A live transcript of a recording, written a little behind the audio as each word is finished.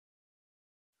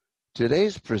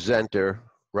Today's presenter,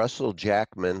 Russell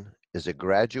Jackman, is a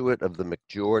graduate of the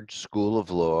McGeorge School of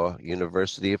Law,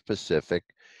 University of Pacific,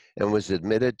 and was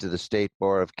admitted to the State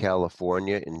Bar of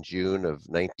California in June of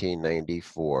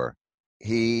 1994.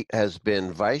 He has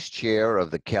been vice chair of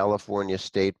the California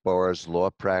State Bar's Law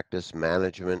Practice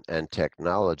Management and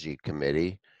Technology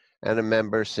Committee and a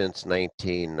member since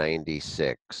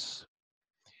 1996.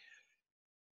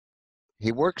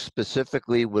 He works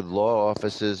specifically with law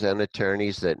offices and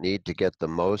attorneys that need to get the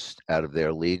most out of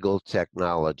their legal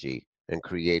technology and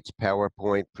creates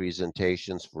PowerPoint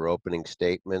presentations for opening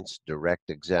statements,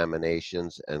 direct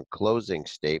examinations, and closing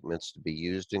statements to be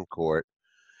used in court,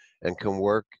 and can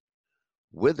work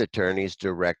with attorneys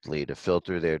directly to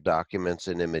filter their documents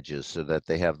and images so that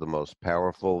they have the most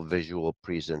powerful visual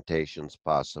presentations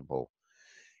possible.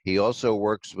 He also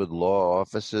works with law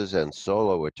offices and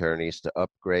solo attorneys to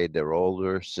upgrade their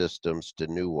older systems to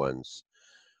new ones,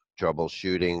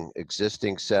 troubleshooting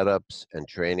existing setups, and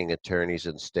training attorneys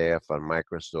and staff on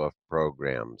Microsoft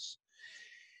programs.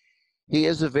 He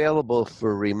is available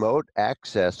for remote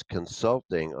access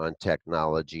consulting on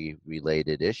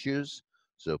technology-related issues,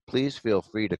 so please feel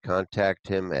free to contact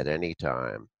him at any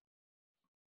time.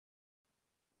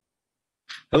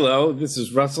 Hello, this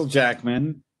is Russell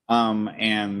Jackman,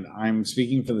 and I'm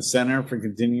speaking for the Center for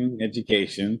Continuing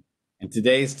Education. And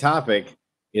today's topic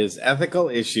is ethical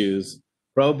issues,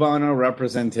 pro bono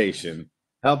representation,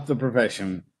 help the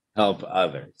profession, help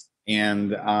others.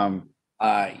 And, I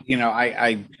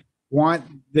want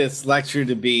this lecture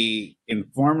to be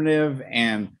informative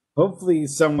and hopefully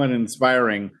somewhat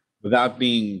inspiring without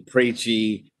being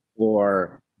preachy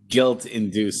or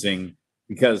guilt-inducing,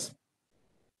 because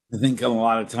I think a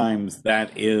lot of times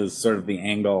that is sort of the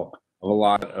angle of a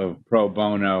lot of pro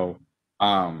bono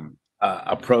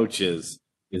approaches,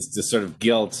 is to sort of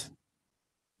guilt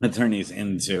attorneys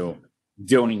into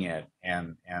doing it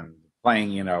and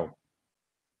playing,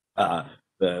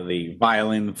 the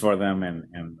violin for them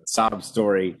and the sob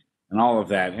story and all of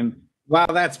that. And while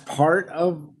that's part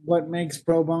of what makes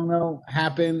pro bono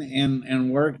happen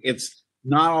and work, it's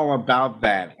not all about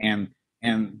that. And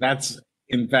that's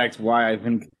in fact why I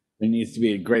think there needs to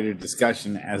be a greater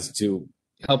discussion as to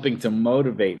helping to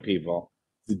motivate people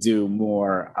to do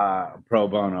more pro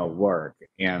bono work.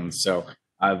 And so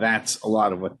that's a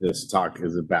lot of what this talk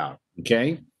is about.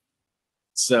 Okay.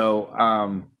 So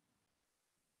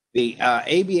the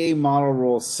ABA Model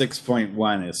Rule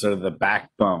 6.1 is sort of the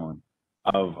backbone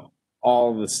of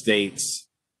all the states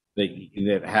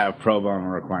that have pro bono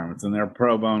requirements, and there are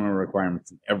pro bono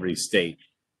requirements in every state.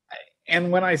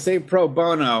 And when I say pro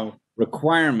bono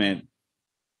requirement,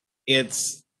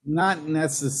 it's not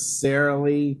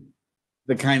necessarily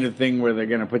the kind of thing where they're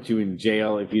going to put you in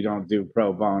jail if you don't do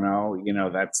pro bono.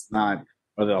 That's not,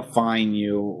 or they'll fine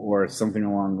you or something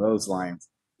along those lines.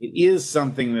 It is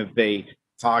something that they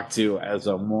talk to as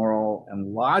a moral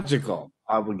and logical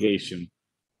obligation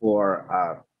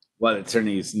for what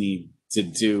attorneys need to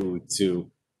do to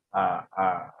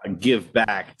give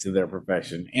back to their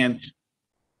profession. And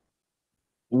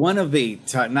one of the,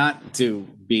 not to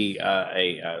be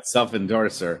a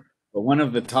self-endorser, but one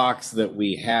of the talks that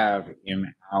we have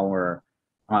in our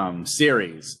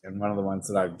series, and one of the ones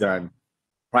that I've done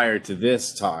prior to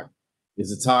this talk,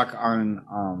 is a talk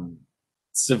on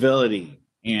civility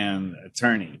and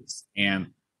attorneys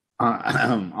and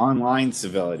online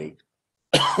civility.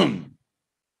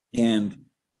 And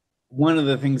one of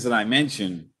the things that I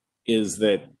mentioned is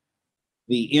that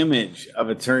the image of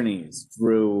attorneys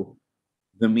through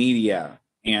the media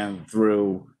and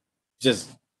through just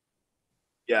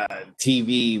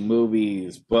TV,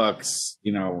 movies, books,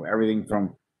 everything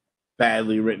from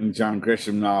badly written John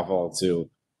Grisham novel to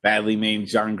badly made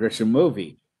John Grisham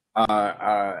movie,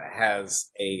 has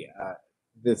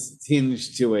this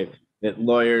tinge to it that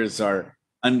lawyers are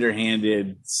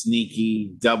underhanded,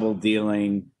 sneaky, double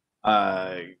dealing,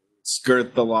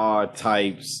 skirt the law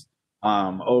types,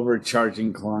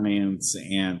 overcharging clients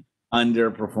and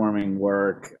underperforming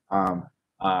work,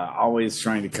 always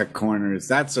trying to cut corners,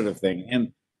 that sort of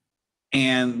thing.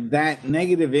 And that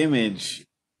negative image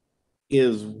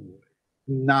is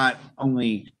not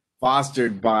only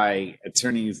fostered by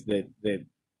attorneys that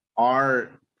are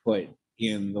put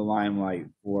in the limelight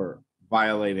for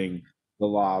violating the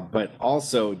law, but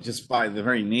also just by the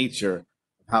very nature of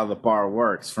how the bar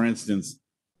works. For instance,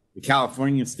 the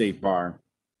California State Bar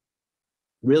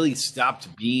really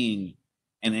stopped being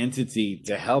an entity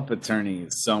to help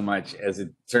attorneys so much as it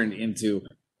turned into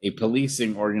a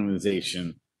policing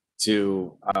organization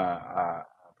to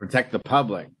protect the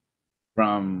public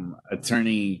from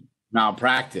attorney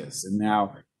malpractice. And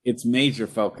now its major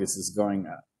focus is going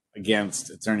against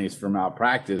attorneys for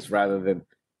malpractice rather than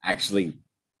actually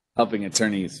helping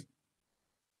attorneys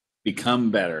become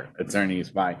better attorneys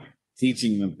by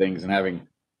teaching them things and having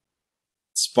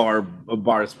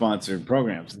bar sponsored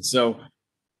programs. And so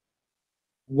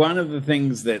one of the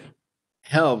things that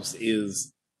helps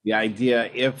is the idea,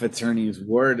 if attorneys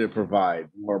were to provide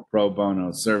more pro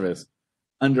bono service,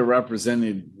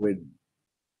 underrepresented would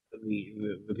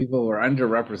the people who are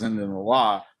underrepresented in the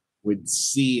law would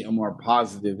see a more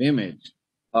positive image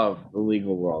of the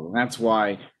legal world. And that's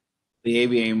why the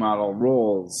ABA model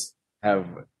rules have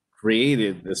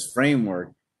created this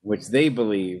framework, which they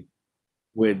believe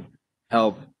would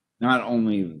help not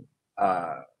only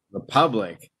the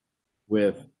public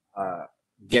with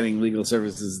getting legal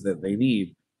services that they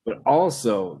need, but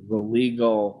also the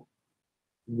legal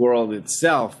world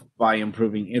itself by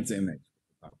improving its image.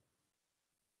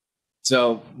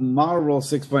 So Model Rule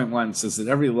 6.1 says that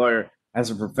every lawyer has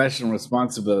a professional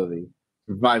responsibility to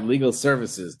provide legal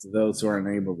services to those who are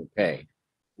unable to pay.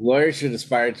 Lawyers should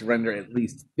aspire to render at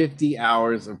least 50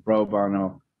 hours of pro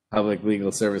bono public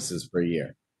legal services per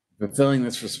year. Fulfilling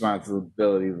this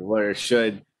responsibility, the lawyer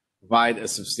should provide a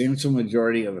substantial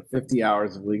majority of the 50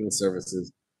 hours of legal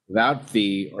services without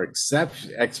fee or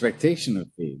expectation of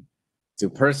fee to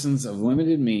persons of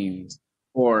limited means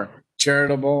or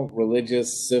charitable,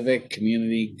 religious, civic,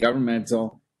 community,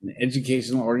 governmental, and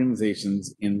educational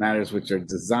organizations in matters which are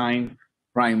designed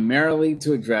primarily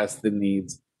to address the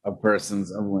needs of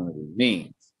persons of limited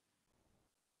means.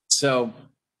 So,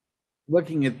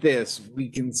 looking at this, we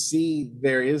can see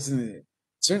there is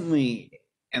certainly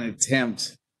an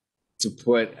attempt to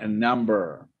put a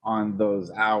number on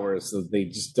those hours so they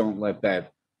just don't let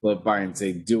that flip by and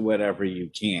say, do whatever you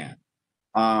can.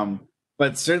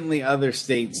 But certainly other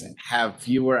states have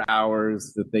fewer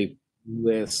hours that they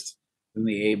list than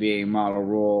the ABA model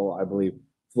rule. I believe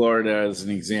Florida is an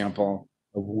example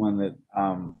of one that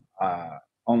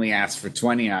only asks for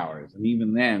 20 hours. And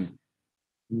even then,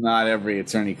 not every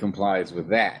attorney complies with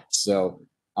that. So,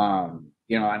 and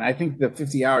I think the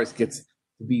 50 hours gets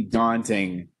to be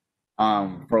daunting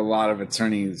for a lot of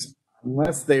attorneys,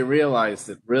 unless they realize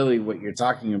that really what you're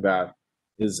talking about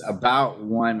is about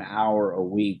 1 hour a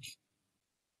week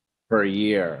per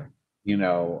year,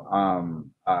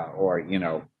 or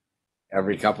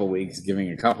every couple of weeks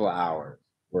giving a couple of hours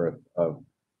worth of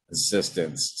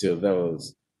assistance to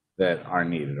those that are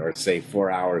needed, or say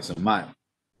 4 hours a month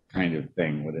kind of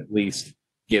thing would at least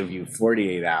give you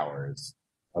 48 hours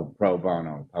of pro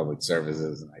bono public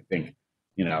services. And I think,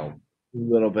 a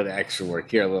little bit of extra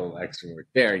work here, a little extra work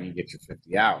there, and you get your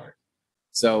 50 hours.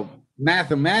 So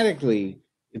mathematically,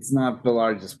 it's not the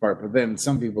largest part, but then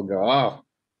some people go,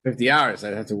 50 hours,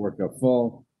 I'd have to work a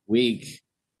full week,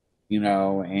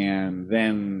 and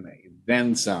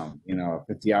then some, a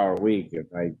 50-hour week if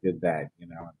I did that,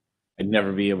 I'd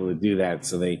never be able to do that.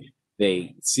 So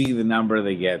they see the number,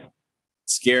 they get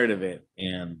scared of it,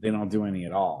 and they don't do any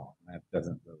at all. That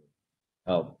doesn't really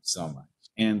help so much.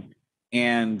 And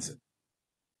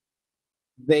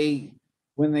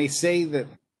when they say that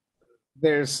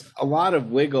there's a lot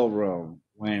of wiggle room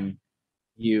when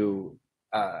you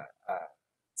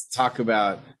talk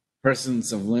about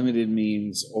persons of limited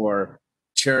means or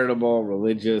charitable,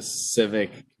 religious,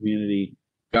 civic, community,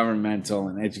 governmental,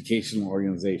 and educational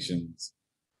organizations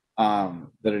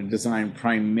that are designed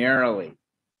primarily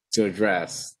to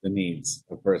address the needs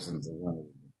of persons of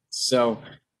limited means. So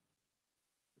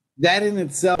that in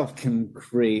itself can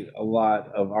create a lot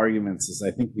of arguments, as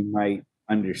I think you might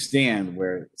understand,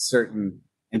 where certain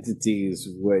entities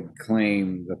would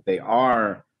claim that they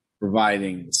are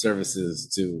providing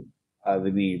services to the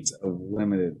needs of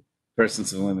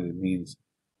persons of limited means,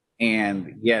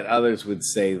 and yet others would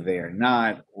say they are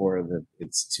not, or that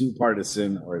it's too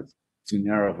partisan, or it's too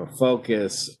narrow of a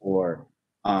focus, or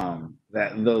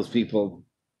that those people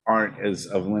aren't as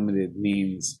of limited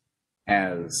means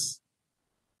as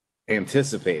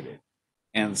anticipated.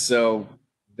 And so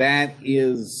that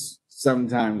is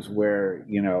sometimes where,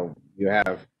 you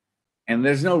have, and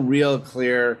there's no real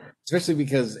clear, especially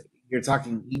because you're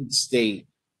talking each state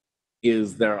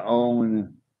is their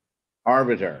own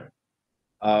arbiter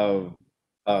of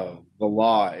the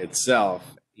law itself,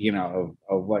 of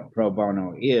what pro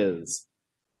bono is.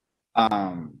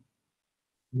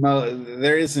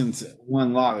 There isn't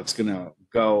one law that's going to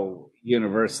go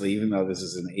universally, even though this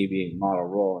is an ABA model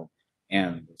rule,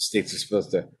 and states are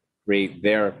supposed to create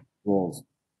their rules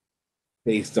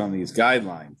based on these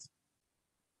guidelines.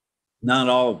 Not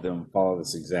all of them follow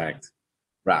this exact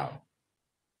route.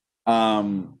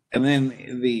 And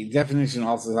then the definition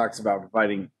also talks about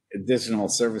providing additional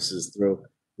services through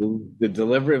the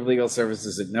delivery of legal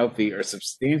services at no fee or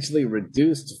substantially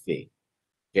reduced fee.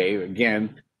 Okay,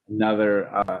 again, another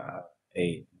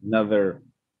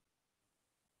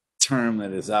term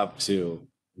that is up to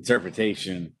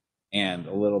interpretation and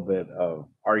a little bit of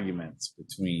arguments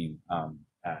between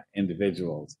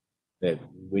individuals. That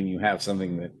when you have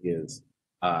something that is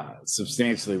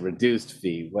substantially reduced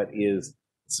fee, what is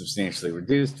substantially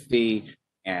reduced fee,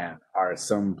 and are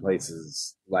some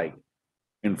places like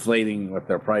inflating what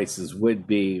their prices would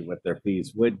be, what their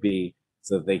fees would be,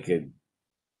 so that they could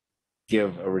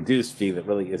give a reduced fee that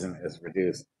really isn't as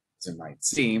reduced as it might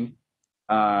seem.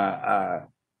 And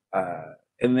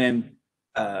then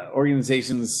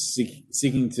organizations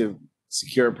seeking to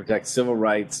secure and protect civil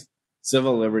rights,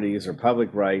 civil liberties, or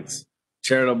public rights,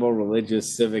 charitable,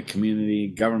 religious, civic, community,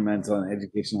 governmental, and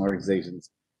educational organizations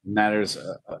matters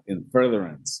in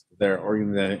furtherance of their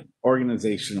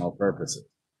organizational purposes,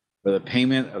 where the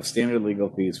payment of standard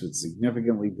legal fees would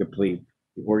significantly deplete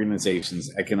the organization's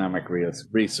economic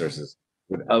resources,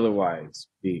 would otherwise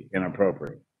be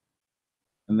inappropriate.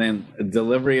 And then a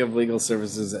delivery of legal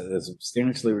services at a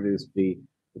substantially reduced fee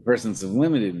to persons of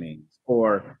limited means,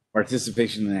 or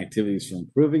participation in activities for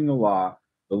improving the law,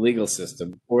 the legal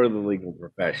system, or the legal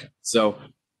profession. So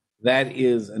that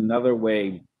is another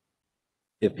way,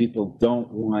 if people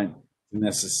don't want to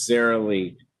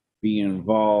necessarily be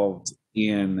involved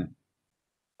in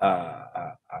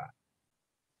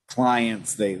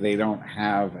clients, they don't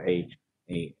have a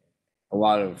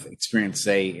lot of experience,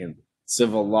 say, in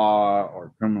civil law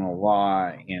or criminal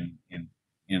law, in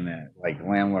a like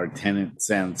landlord tenant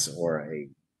sense or a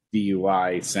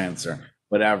DUI sense or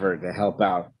whatever, to help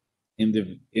out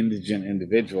indigent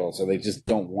individuals, or they just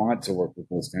don't want to work with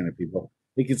those kind of people,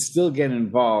 they could still get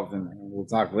involved. And we'll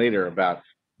talk later about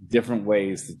different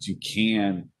ways that you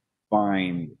can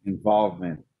find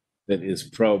involvement that is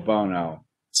pro bono,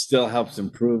 still helps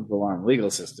improve the law and legal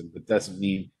system, but doesn't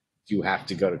mean you have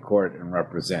to go to court and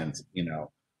represent,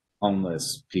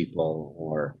 homeless people,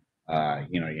 or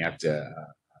you have to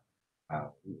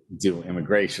do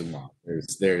immigration law.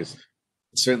 There's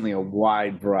certainly a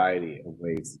wide variety of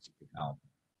ways that you can help.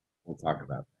 We'll talk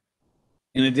about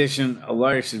that. In addition, a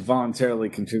lawyer should voluntarily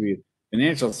contribute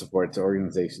financial support to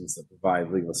organizations that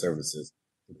provide legal services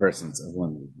to persons of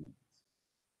limited means.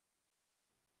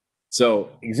 So,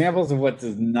 examples of what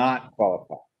does not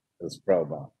qualify as pro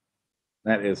bono.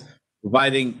 That is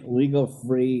providing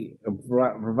free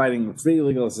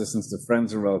legal assistance to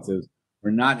friends and relatives who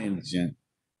are not indigent,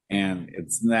 and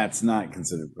that's not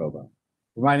considered pro bono.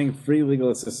 Providing free legal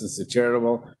assistance to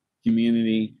charitable,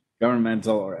 community,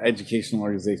 governmental, or educational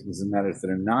organizations in matters that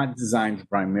are not designed to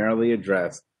primarily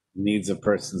address the needs of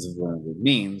persons of limited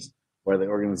means, where the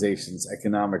organization's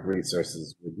economic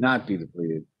resources would not be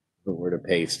depleted if it were to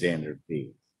pay standard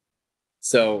fees.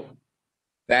 So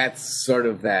that's sort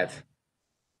of that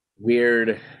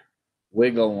weird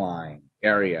wiggle line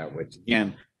area, which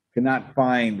again cannot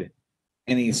find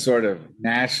any sort of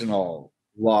national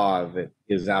law that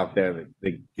is out there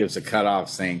that gives a cutoff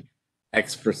saying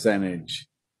X percentage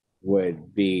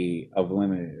would be of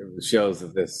limited. It shows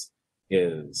that this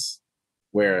is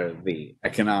where the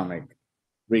economic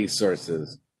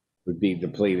resources would be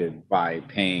depleted by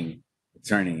paying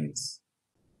attorneys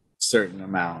certain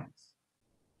amounts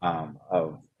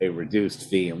of a reduced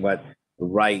fee, and what the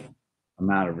right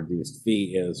amount of reduced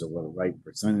fee is, or what a right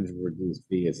percentage of reduced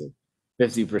fee is. It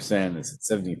 50%? Is it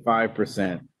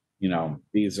 75%?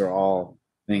 These are all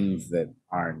things that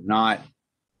are not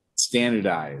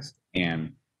standardized,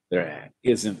 and there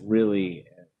isn't really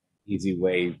an easy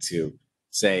way to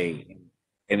say in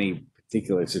any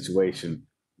particular situation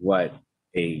what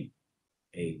a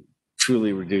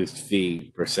truly reduced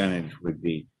fee percentage would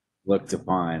be looked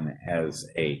upon as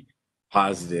a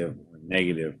positive or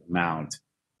negative amount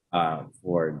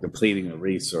for depleting the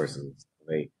resources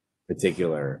of a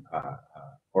particular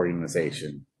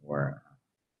organization or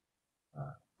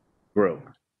group.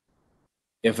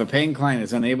 If a paying client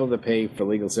is unable to pay for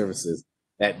legal services,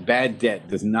 that bad debt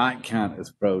does not count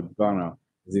as pro bono,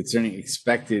 as the attorney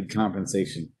expected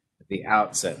compensation at the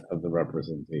outset of the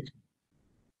representation.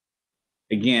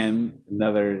 Again,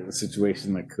 another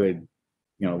situation that could,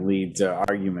 lead to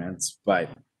arguments, but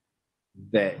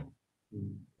that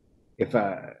if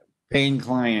a paying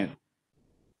client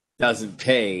doesn't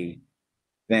pay,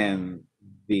 then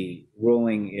the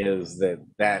ruling is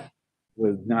that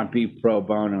would not be pro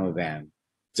bono then,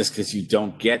 just because you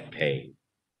don't get paid.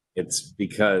 It's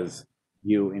because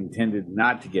you intended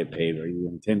not to get paid, or you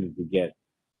intended to get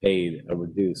paid a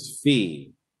reduced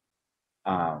fee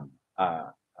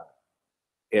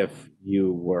if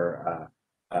you were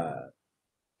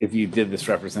if you did this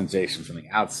representation from the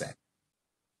outset.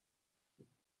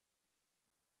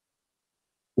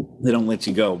 They don't let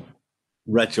you go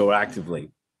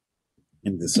retroactively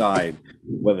and decide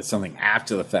whether something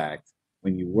after the fact,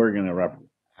 when you were going to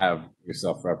have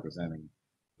yourself representing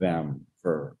them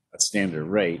for a standard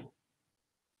rate,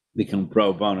 become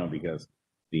pro bono because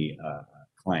the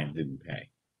client didn't pay.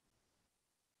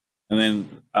 And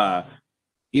then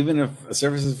even if a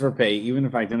service is for pay, even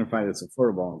if identified as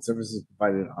affordable, and services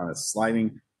provided on a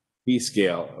sliding fee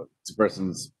scale to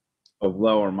persons of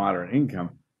low or moderate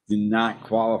income, do not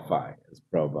qualify as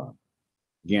pro bono.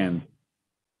 Again,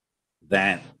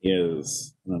 that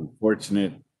is an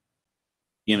unfortunate,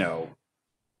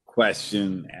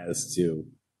 question as to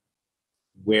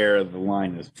where the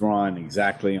line is drawn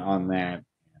exactly on that.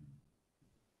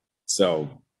 So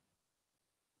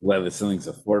whether something's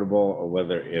affordable or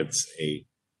whether it's a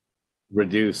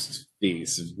reduced fee,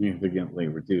 significantly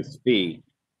reduced fee,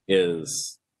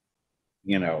 is,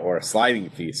 or a sliding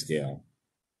fee scale,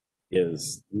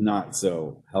 is not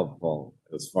so helpful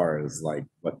as far as like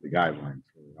what the guidelines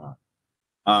really are.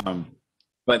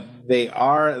 But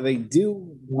they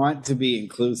do want to be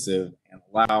inclusive and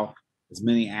allow as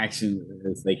many actions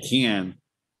as they can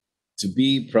to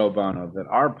be pro bono that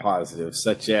are positive,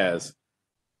 such as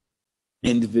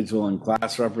individual and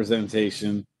class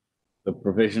representation, the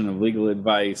provision of legal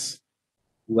advice,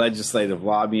 legislative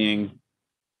lobbying,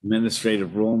 administrative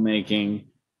rulemaking,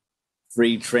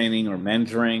 free training or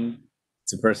mentoring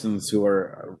to persons who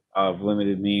are of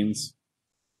limited means.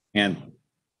 And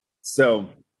so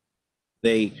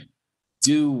they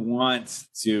do want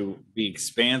to be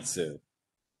expansive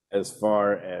as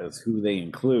far as who they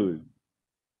include,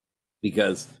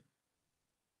 because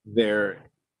they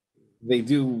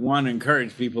do want to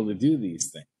encourage people to do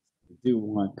these things. They do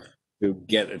want to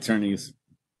get attorneys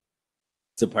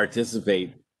to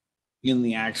participate in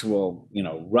the actual,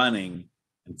 running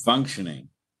and functioning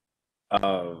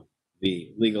of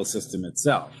the legal system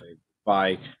itself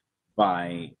by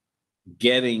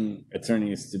getting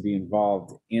attorneys to be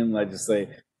involved in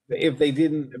legislation. If they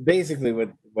didn't, basically what,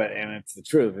 and it's the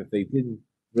truth, if they didn't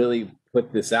really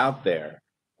put this out there,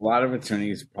 a lot of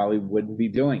attorneys probably wouldn't be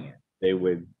doing it. They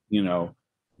would,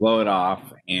 blow it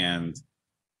off, and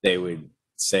they would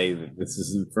say that this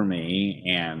isn't for me,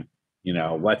 and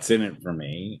what's in it for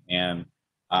me. And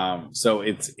so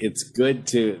it's good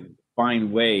to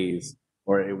find ways,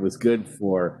 or it was good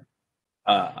for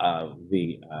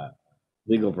the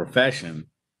legal profession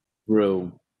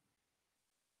through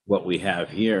what we have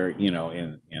here,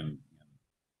 in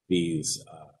these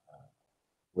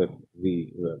with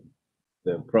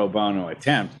the pro bono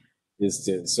attempt, is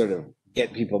to sort of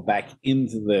get people back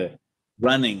into the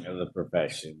running of the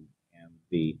profession and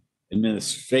the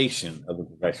administration of the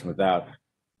profession without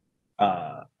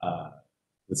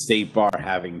the state bar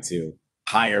having to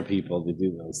hire people to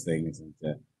do those things and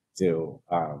to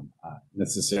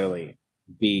necessarily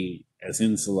be as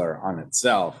insular on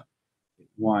itself. It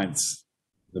wants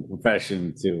the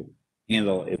profession to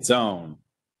handle its own,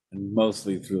 and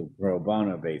mostly through a pro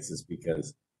bono basis,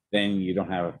 because then you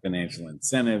don't have a financial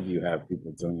incentive. You have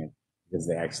people doing it because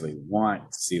they actually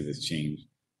want to see this change,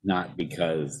 not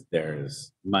because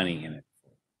there's money in it.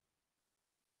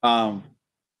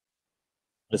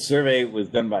 The survey was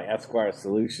done by Esquire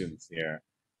Solutions here,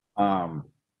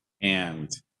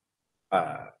 and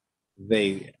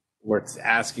they were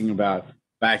asking about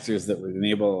factors that would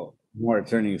enable more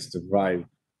attorneys to provide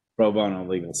pro bono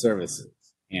legal services.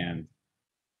 And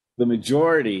the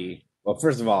majority, well,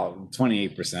 first of all,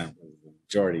 28% was the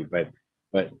majority, but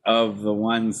of the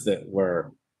ones that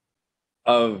were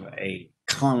of a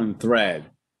common thread,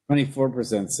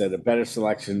 24% said a better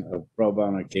selection of pro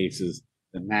bono cases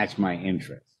that match my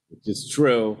interests, which is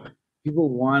true. People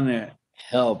want to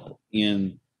help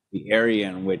in the area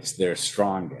in which they're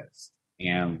strongest,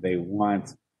 and they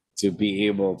want to be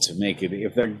able to make it,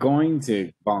 if they're going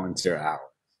to volunteer hours,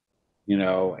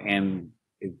 and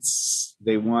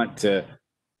they want to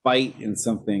fight in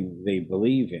something they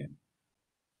believe in.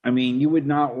 I mean, you would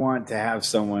not want to have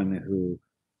someone who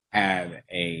had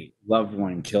a loved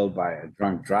one killed by a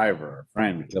drunk driver, a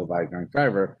friend killed by a drunk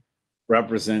driver,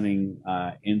 representing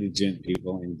indigent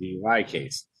people in DUI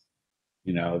cases.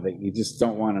 That you just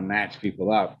don't want to match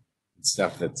people up with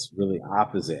stuff that's really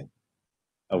opposite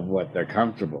of what they're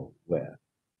comfortable with.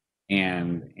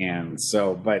 And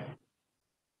so, but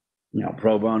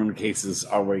pro bono cases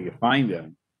are where you find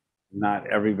them. Not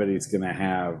everybody's going to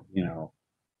have,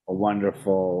 a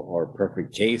wonderful or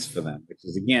perfect case for them, which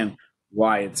is, again,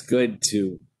 why it's good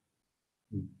to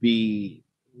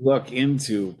look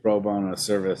into pro bono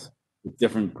service with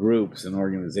different groups and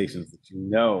organizations that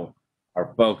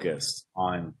are focused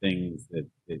on things that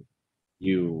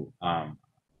you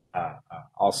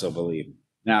also believe.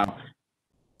 Now,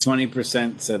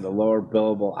 20% said the lower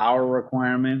billable hour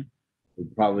requirement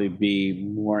would probably be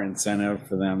more incentive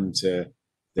for them to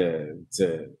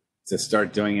to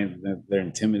start doing it. They're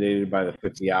intimidated by the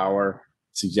 50-hour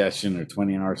suggestion or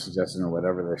 20-hour suggestion or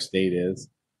whatever their state is.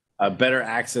 Better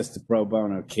access to pro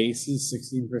bono cases,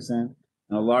 16%, and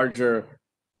a larger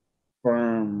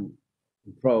firm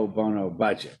pro bono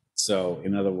budget. So,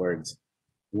 in other words,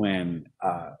 when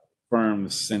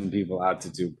firms send people out to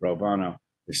do pro bono,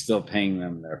 they're still paying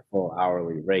them their full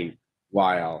hourly rate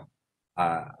while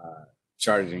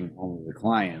charging only the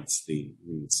clients the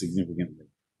significantly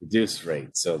reduced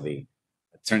rate. So the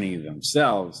attorney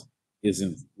themselves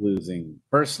isn't losing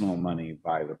personal money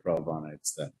by the pro bono,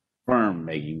 it's the firm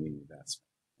making the investment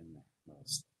in that.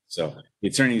 So the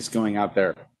attorney's going out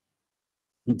there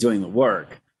doing the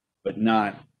work, but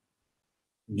not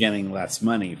getting less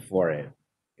money for it.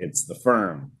 It's the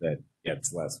firm that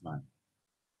gets less money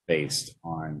based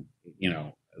on, you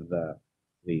know, the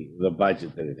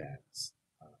budget that it has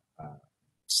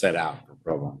set out for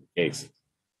pro bono cases.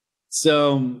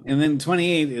 So, and then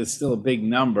 28 is still a big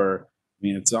number. I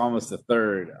mean, it's almost a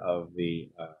third of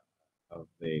the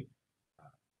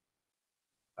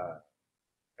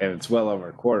and it's well over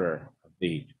a quarter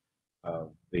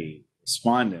of the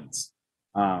respondents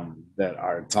that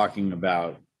are talking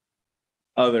about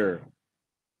other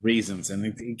reasons, and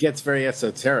it gets very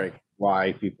esoteric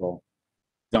why people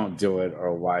don't do it,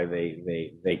 or why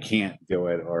they can't do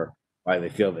it, or why they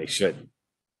feel they shouldn't.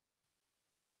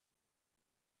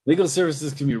 Legal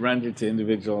services can be rendered to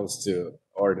individuals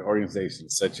or to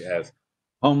organizations such as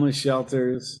homeless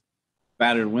shelters,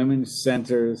 battered women's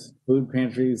centers, food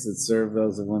pantries that serve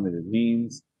those of limited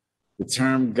means. The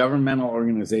term governmental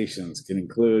organizations can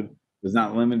include, is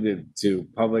not limited to,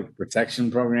 public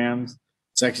protection programs,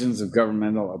 sections of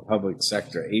governmental or public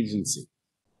sector agencies.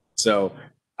 So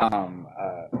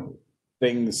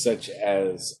things such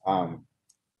as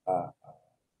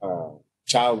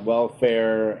child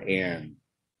welfare and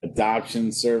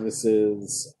adoption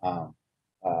services,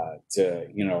 to,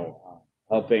 you know,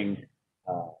 helping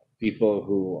people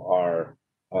who are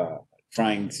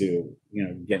trying to, you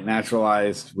know, get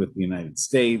naturalized with the United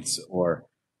States, or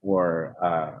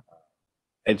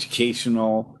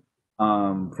educational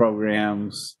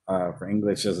programs for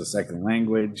English as a second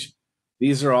language.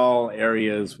 These are all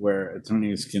areas where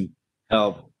attorneys can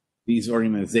help these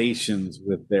organizations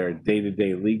with their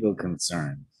day-to-day legal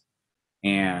concerns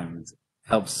and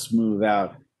help smooth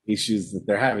out issues that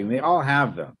they're having. They all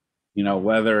have them, you know,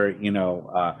 whether, you know,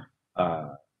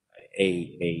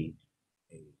 a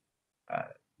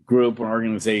group or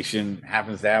organization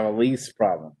happens to have a lease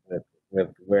problem with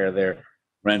where they're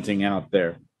renting out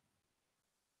their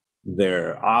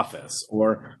office,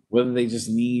 or whether they just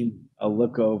need a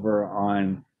look over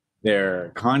on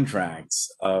their contracts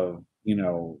of, you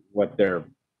know, what they're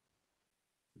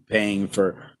paying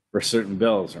for certain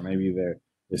bills, or maybe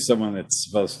there's someone that's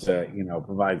supposed to, you know,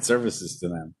 provide services to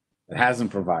them that hasn't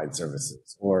provided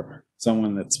services, or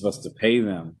someone that's supposed to pay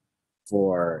them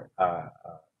for a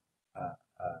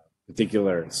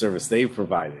particular service they've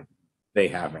provided, they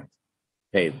haven't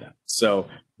paid them. So,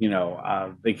 you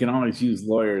know, they can always use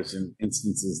lawyers in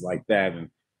instances like that, and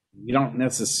you don't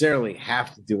necessarily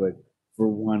have to do it for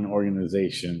one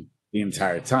organization the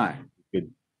entire time. You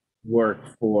could work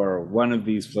for one of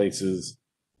these places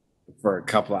for a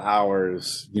couple of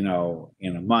hours, you know,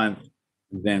 in a month,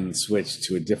 then switch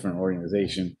to a different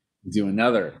organization and do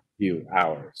another few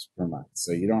hours per month.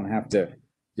 So you don't have to,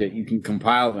 you can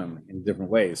compile them in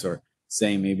different ways, or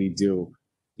say maybe do,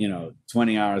 you know,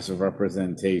 20 hours of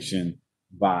representation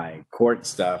by court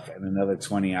stuff and another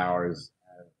 20 hours,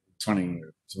 20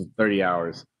 to 30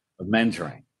 hours of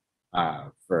mentoring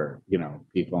for, you know,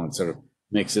 people, and sort of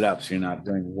mix it up so you're not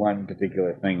doing one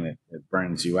particular thing that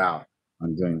burns you out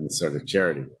on doing this sort of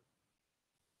charity work.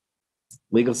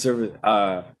 Legal service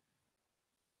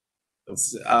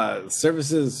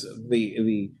services,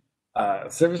 the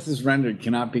services rendered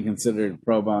cannot be considered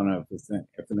pro bono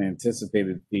if an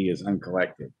anticipated fee is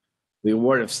uncollected. The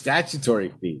award of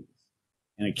statutory fees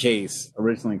in a case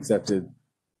originally accepted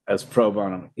as pro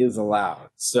bono is allowed.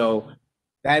 So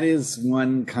that is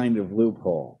one kind of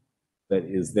loophole that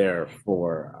is there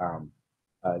for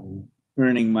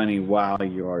earning money while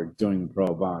you're doing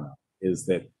pro bono, is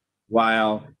that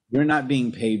while you're not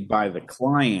being paid by the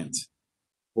client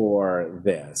for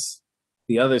this,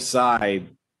 the other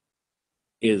side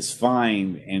is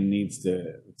fined and needs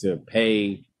to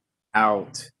pay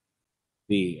out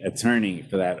the attorney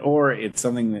for that, or it's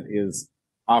something that is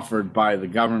offered by the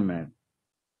government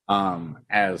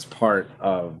as part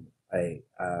of a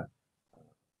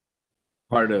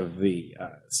part of the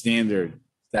standard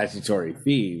statutory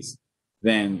fees,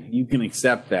 then you can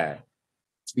accept that.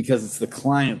 It's because it's the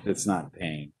client that's not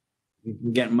paying. You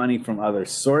can get money from other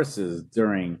sources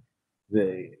during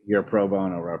your pro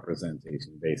bono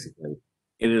representation. Basically,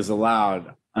 it is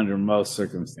allowed under most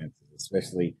circumstances,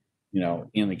 especially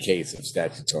in the case of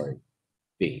statutory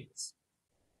fees.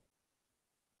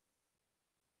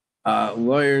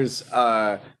 Lawyers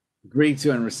agree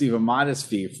to and receive a modest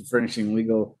fee for furnishing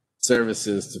legal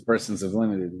services to persons of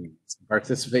limited means.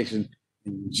 Participation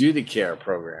in judicare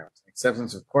programs,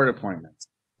 acceptance of court appointments,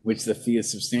 which the fee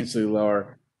is substantially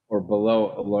lower or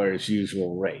below a lawyer's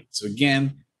usual rate. So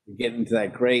again, we get into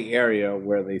that gray area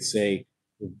where they say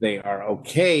that they are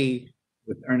okay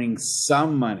with earning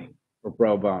some money for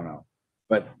pro bono,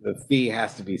 but the fee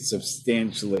has to be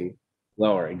substantially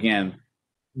lower. Again,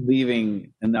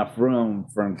 leaving enough room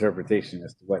for interpretation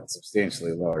as to what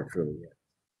substantially lower truly is.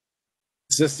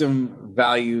 The system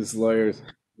values lawyers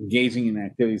engaging in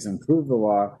activities that improve the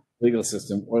law, legal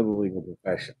system, or the legal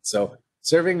profession. So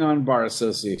serving on bar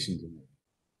association committees,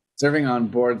 serving on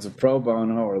boards of pro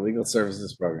bono or legal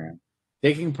services program,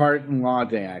 taking part in law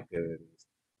day activities,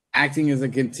 acting as a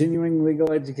continuing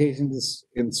legal education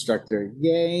instructor.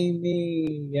 Yay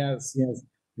me! Yes, yes.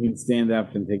 You can stand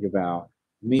up and take a bow.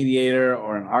 Mediator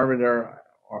or an arbiter,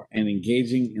 and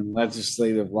engaging in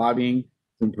legislative lobbying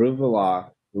to improve the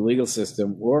law, the legal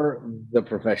system, or the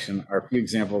profession are a few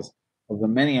examples of the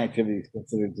many activities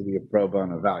considered to be of pro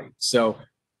bono value. So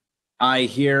I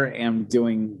here am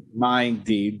doing my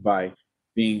deed by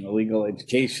being a legal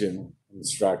education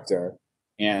instructor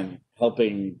and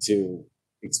helping to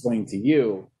explain to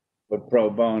you what pro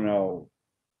bono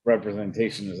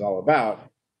representation is all about.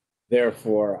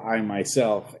 Therefore, I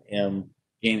myself am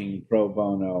gaining pro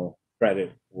bono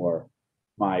credit for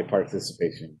my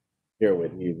participation here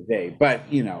with you today. But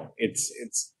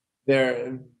it's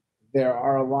there. There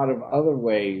are a lot of other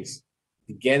ways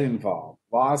to get involved.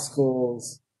 Law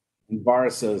schools and bar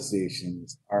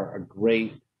associations are a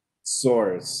great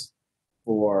source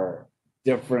for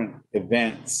different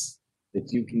events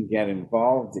that you can get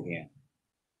involved in,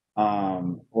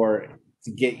 or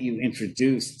to get you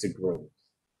introduced to groups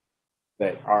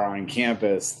that are on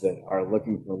campus that are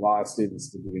looking for law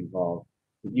students to be involved.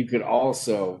 But you could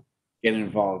also get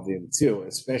involved in too,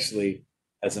 especially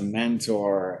as a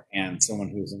mentor and someone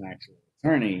who's an actual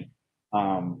attorney,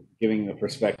 giving the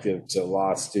perspective to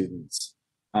law students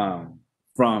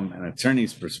from an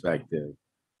attorney's perspective.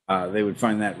 They would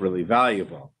find that really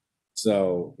valuable.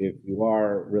 So if you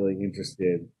are really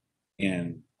interested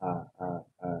in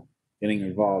getting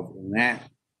involved in that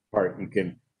part, you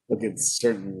can look at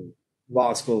certain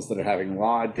law schools that are having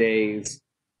law days.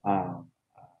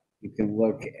 You can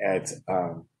look at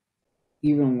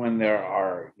even when there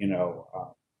are,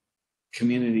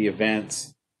 community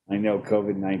events. I know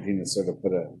COVID-19 has sort of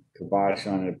put a kibosh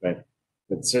on it, but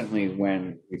certainly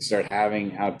when we start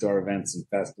having outdoor events and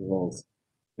festivals,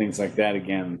 things like that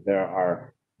again, there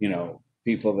are,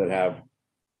 people that have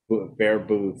bear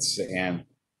booths and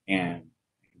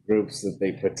groups that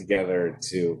they put together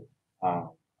to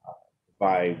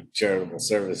provide charitable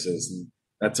services. And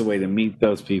that's a way to meet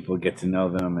those people, get to know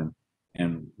them,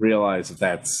 and realize that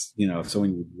that's,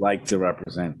 someone you'd like to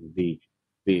represent and be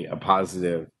a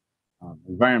positive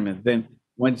environment. Then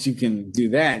once you can do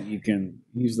that, you can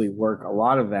usually work a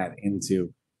lot of that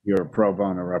into your pro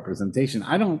bono representation.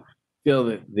 I don't feel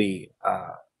that the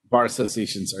bar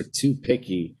associations are too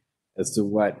picky as to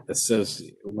what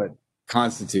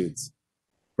constitutes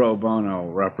pro bono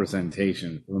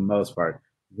representation for the most part,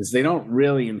 because they don't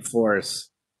really enforce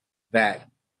that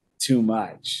too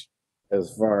much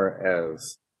as far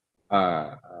as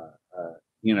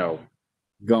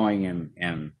going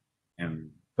and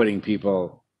putting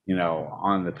people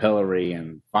on the pillory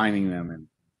and fining them and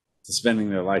suspending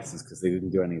their license because they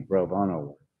didn't do any pro bono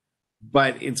work.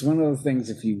 But it's one of the things,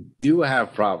 if you do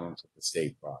have problems with the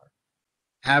state bar,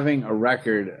 having a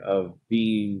record of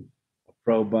being a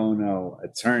pro bono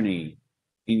attorney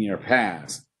in your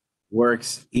past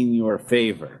works in your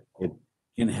favor. It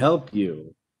can help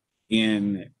you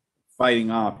in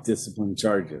fighting off discipline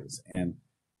charges. And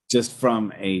just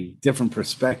from a different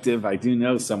perspective, I do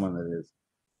know someone that is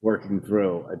working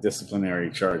through a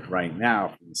disciplinary charge right now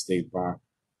from the state bar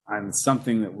on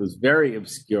something that was very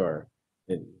obscure,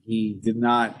 that he did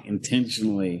not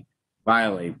intentionally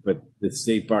violate, but the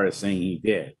state bar is saying he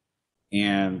did.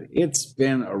 And it's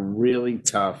been a really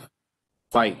tough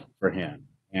fight for him.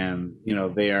 And,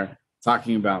 they are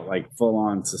talking about like full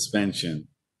on suspension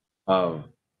of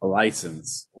a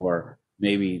license or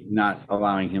maybe not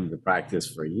allowing him to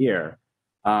practice for a year.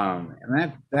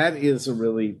 And that is a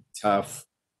really tough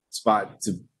spot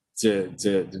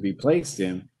to be placed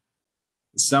in.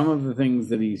 Some of the things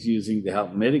that he's using to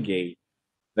help mitigate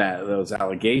those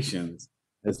allegations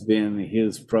has been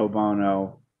his pro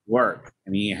bono work,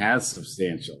 and he has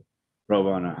substantial pro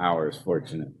bono hours,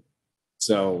 fortunately.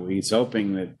 So he's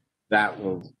hoping that that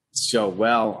will show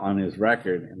well on his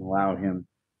record and allow him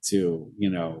to,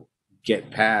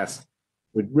 get past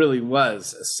what really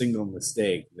was a single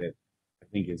mistake that I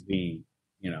think is being,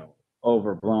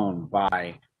 overblown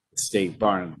by the state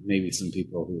bar and maybe some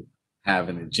people who have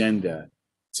an agenda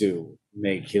to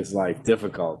make his life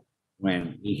difficult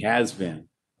when he has been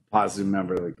a positive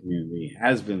member of the community,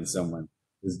 has been someone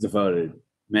who's devoted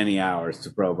many hours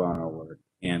to pro bono work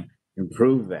and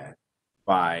improve that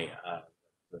by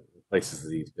the places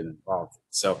that he's been involved in.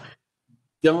 So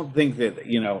don't think that,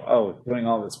 doing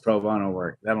all this pro bono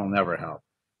work, that'll never help.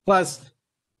 Plus,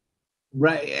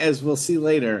 right, as we'll see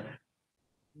later,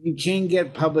 you can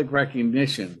get public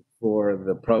recognition for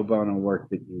the pro bono work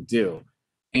that you do.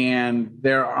 And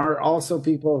there are also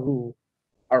people who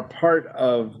are part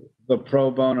of the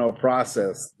pro bono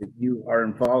process that you are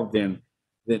involved in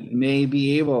that may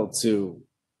be able to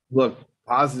look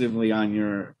positively on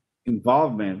your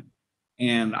involvement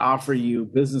and offer you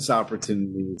business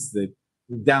opportunities that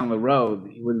down the road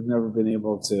that you would have never been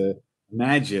able to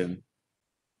imagine,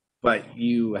 but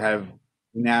you have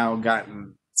now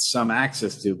gotten some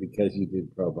access to because you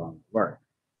did pro bono work.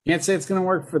 Can't say it's going to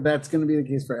work that's going to be the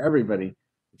case for everybody,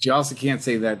 but you also can't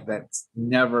say that that's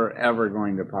never, ever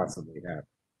going to possibly happen.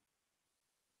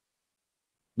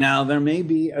 Now, there may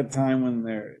be a time when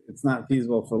it's not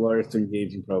feasible for lawyers to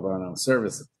engage in pro bono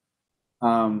services.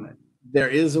 There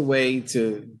is a way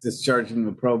to discharging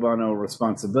the pro bono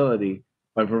responsibility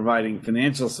by providing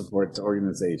financial support to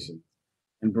organizations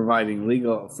and providing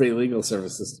free legal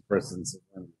services to persons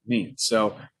in need.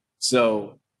 So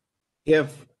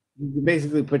if you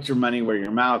basically put your money where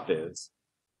your mouth is,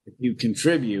 if you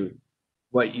contribute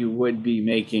what you would be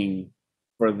making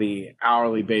for the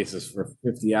hourly basis for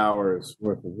 50 hours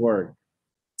worth of work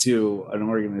to an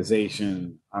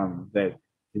organization that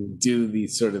can do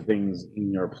these sort of things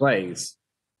in your place,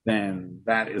 then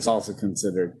that is also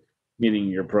considered meeting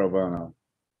your pro bono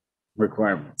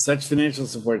requirement. Such financial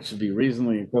support should be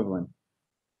reasonably equivalent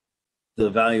to the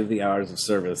value of the hours of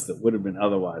service that would have been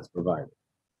otherwise provided.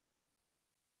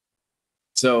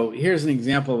 So here's an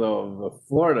example, though, of a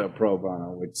Florida pro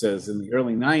bono, which says in the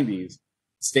early 90s,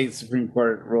 the state Supreme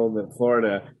Court ruled that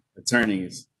Florida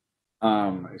attorneys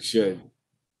should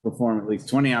perform at least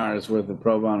 20 hours worth of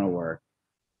pro bono work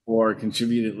or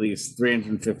contribute at least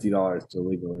 $350 to a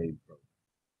legal aid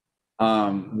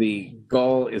program. The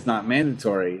goal is not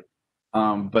mandatory,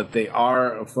 but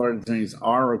Florida attorneys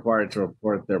are required to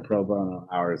report their pro bono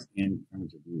hours and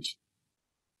contribution.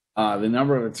 The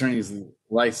number of attorneys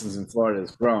licensed in Florida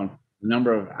has grown. The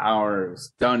number of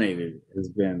hours donated has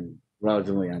been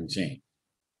relatively unchanged.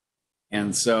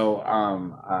 And so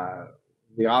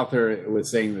the author was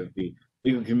saying that the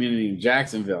legal community in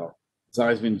Jacksonville has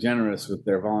always been generous with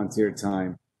their volunteer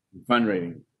time and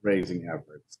fundraising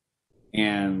efforts.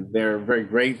 And they're very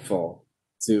grateful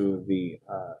to the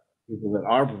people that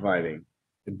are providing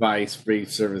advice,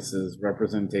 brief services,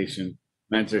 representation,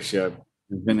 mentorship,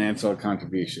 and financial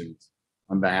contributions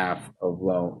on behalf of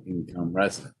low-income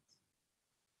residents.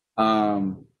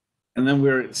 And then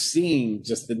we're seeing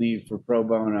just the need for pro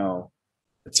bono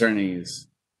attorneys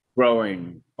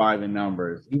growing by the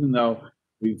numbers, even though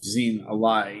we've seen a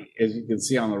lot. As you can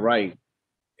see on the right,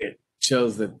 it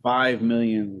shows that 5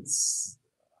 million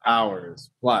hours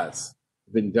plus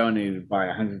have been donated by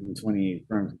 128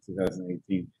 firms in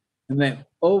 2018. And then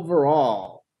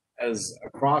overall, as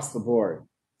across the board,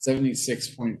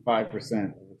 76.5%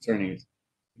 of attorneys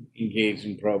engaged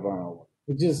in pro bono work,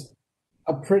 which is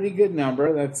a pretty good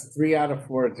number. That's 3 out of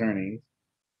 4 attorneys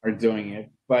are doing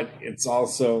it, but it's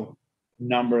also a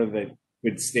number that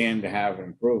could stand to have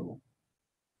improvement.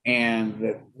 And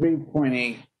the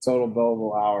 3.8 total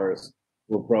billable hours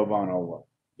were pro bono work.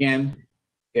 Again,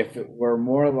 if it were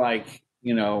more like,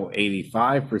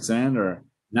 85% or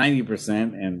 90%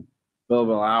 and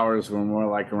billable hours were more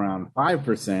like around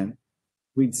 5%,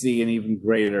 we'd see an even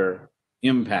greater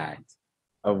impact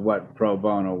of what pro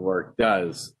bono work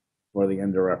does for the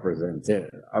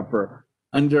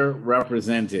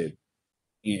underrepresented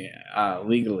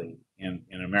legally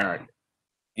in America.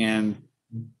 And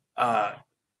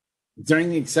during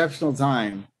the exceptional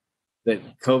time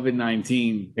that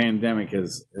COVID-19 pandemic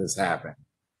has happened,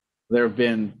 there have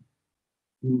been,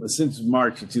 since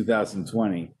March of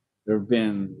 2020, there have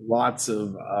been lots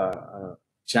of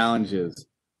challenges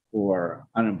for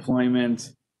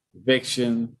unemployment,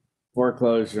 eviction,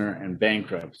 foreclosure, and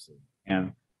bankruptcy.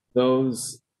 And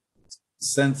those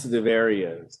sensitive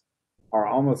areas are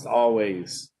almost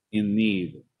always in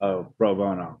need of pro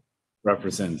bono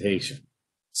representation.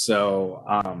 So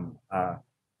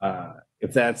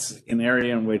if that's an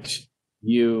area in which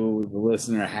you, the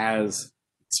listener, has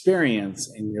experience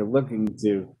and you're looking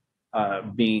to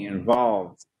be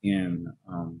involved in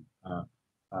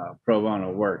pro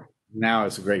bono work, now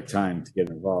is a great time to get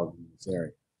involved in this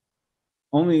area.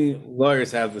 Only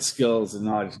lawyers have the skills and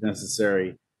knowledge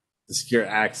necessary to secure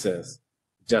access to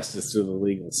justice through the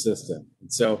legal system.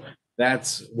 And so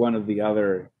that's one of the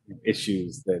other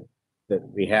issues that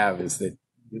we have, is that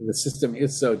the system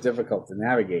is so difficult to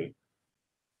navigate.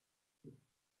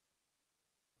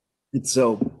 It's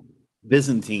so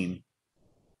Byzantine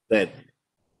that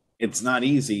it's not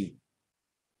easy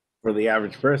for the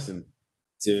average person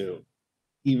to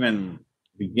even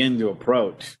begin to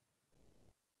approach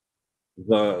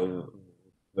the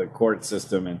court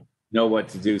system and know what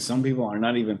to do. Some people are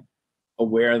not even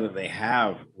aware that they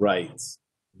have rights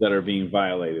that are being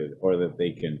violated or that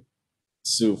they can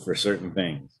sue for certain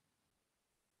things.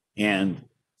 And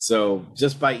so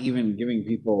just by even giving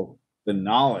people the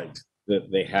knowledge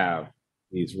that they have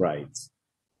these rights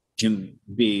can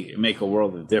make a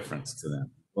world of difference to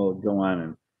them. We'll go on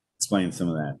and explain some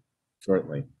of that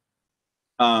shortly.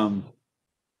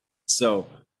 So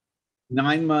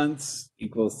 9 months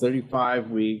equals 35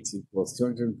 weeks equals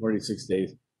 246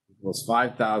 days equals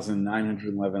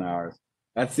 5,911 hours.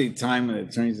 That's the time that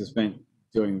attorneys have spent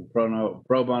doing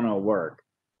pro bono work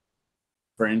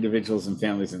for individuals and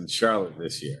families in Charlotte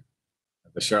this year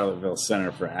at the Charlottesville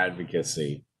Center for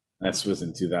Advocacy. This was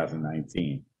in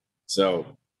 2019.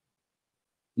 So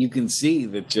you can see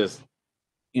that just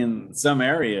in some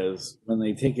areas, when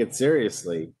they take it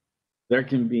seriously, there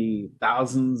can be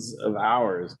thousands of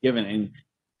hours given. And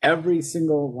every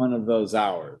single one of those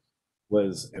hours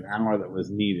was an hour that was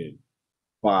needed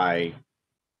by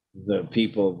the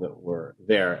people that were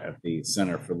there at the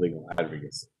Center for Legal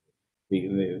Advocacy.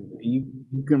 You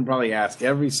can probably ask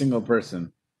every single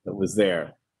person that was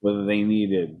there whether they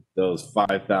needed those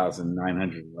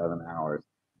 5,911 hours.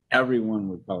 Everyone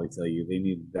would probably tell you they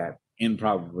needed that and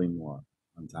probably more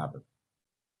on top of it.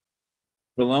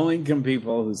 For low-income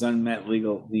people whose unmet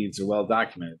legal needs are well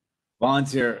documented,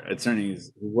 volunteer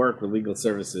attorneys who work with legal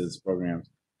services programs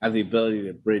have the ability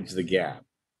to bridge the gap.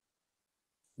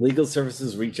 Legal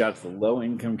services reach out to the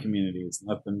low-income communities and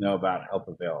let them know about help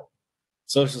available.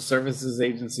 Social services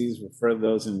agencies refer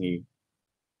those in need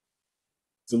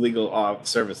to legal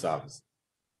service offices.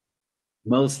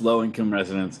 Most low-income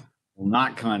residents will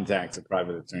not contact a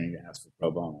private attorney to ask for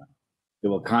pro bono. They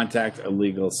will contact a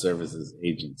legal services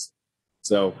agency.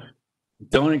 So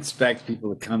don't expect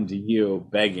people to come to you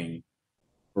begging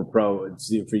for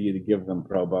you to give them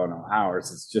pro bono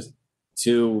hours. It's just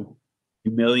too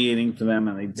humiliating for them,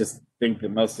 and they just think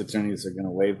that most attorneys are going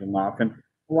to wave them off. And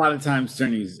a lot of times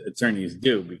attorneys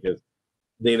do, because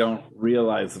they don't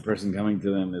realize the person coming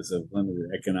to them is of limited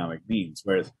economic means.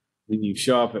 Whereas when you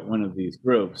show up at one of these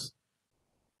groups,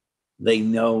 they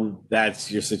know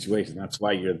that's your situation. That's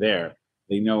why you're there.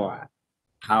 They know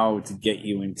how to get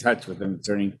you in touch with an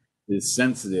attorney that is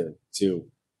sensitive to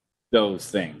those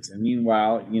things. And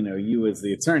meanwhile, you as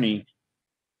the attorney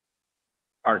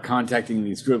are contacting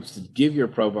these groups to give your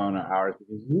pro bono hours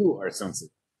because you are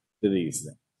sensitive to these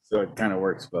things. So it kind of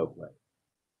works both ways.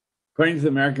 According to the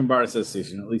American Bar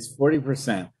Association, at least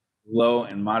 40% low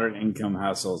and moderate income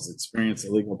households experience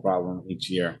a legal problem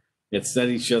each year. Yet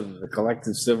studies show that the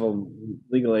collective civil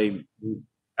legal aid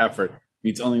effort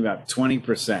meets only about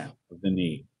 20% of the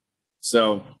need.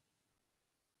 So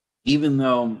even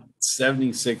though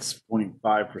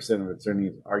 76.5% of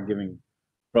attorneys are giving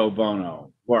pro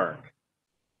bono work,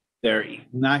 they're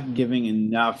not giving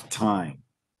enough time.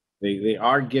 They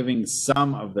are giving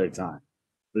some of their time,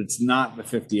 but it's not the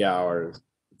 50 hours.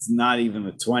 It's not even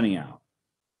the 20 hours.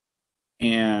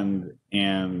 And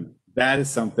that is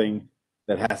something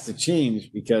that has to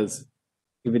change, because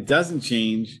if it doesn't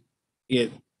change,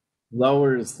 it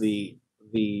lowers the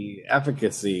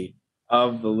efficacy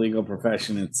of the legal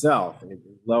profession itself. It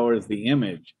lowers the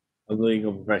image of the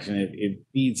legal profession. It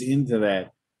feeds into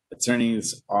that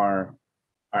attorneys are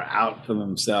out for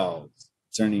themselves.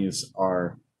 Attorneys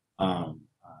are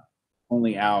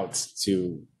only out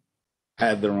to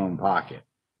pad their own pocket.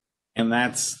 And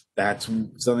that's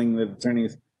something that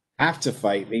attorneys have to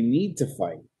fight. They need to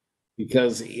fight,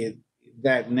 because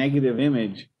that negative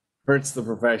image hurts the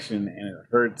profession, and it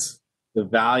hurts the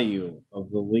value of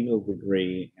the legal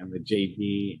degree and the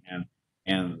JD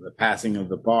and the passing of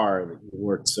the bar that you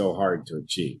worked so hard to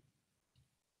achieve.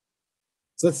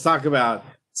 So let's talk about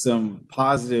some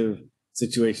positive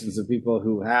situations of people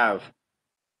who have,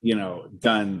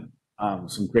 done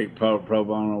some great pro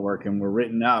bono work and were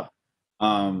written up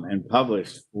and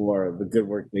published for the good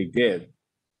work they did.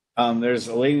 There's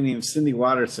a lady named Cindy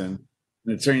Watterson,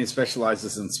 an attorney who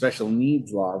specializes in special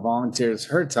needs law, volunteers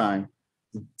her time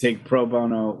to take pro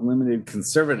bono limited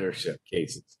conservatorship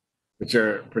cases, which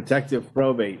are protective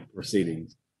probate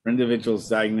proceedings for individuals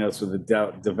diagnosed with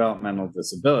a developmental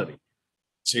disability.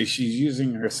 So she's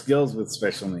using her skills with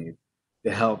special needs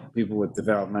to help people with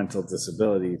developmental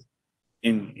disabilities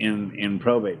in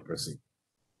probate proceedings.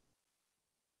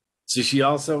 So she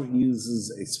also uses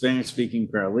a Spanish-speaking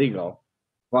paralegal,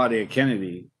 Claudia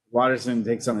Kennedy. Watterson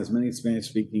takes on as many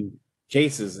Spanish-speaking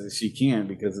cases as she can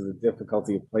because of the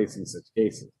difficulty of placing such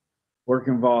cases. Work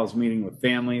involves meeting with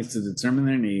families to determine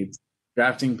their needs,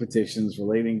 drafting petitions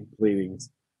relating pleadings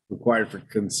required for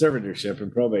conservatorship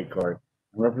in probate court,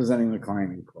 and representing the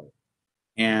client in court.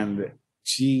 And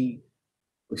she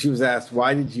was asked,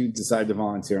 why did you decide to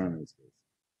volunteer on these cases?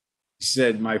 She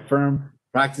said, my firm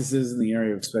practices in the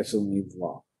area of special needs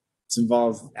law. This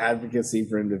involves advocacy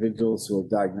for individuals who are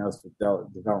diagnosed with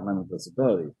developmental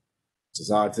disabilities, such as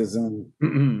autism,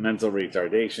 mental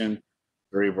retardation,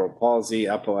 cerebral palsy,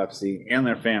 epilepsy, and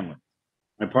their families.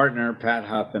 My partner, Pat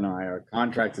Huff, and I are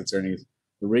contract attorneys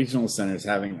for regional centers,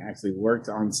 having actually worked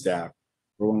on staff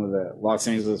for one of the Los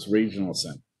Angeles regional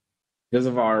centers. Because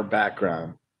of our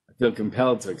background, I feel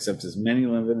compelled to accept as many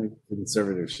limited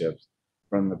conservatorships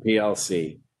from the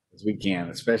PLC as we can,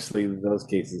 especially those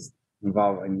cases that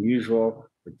involve unusual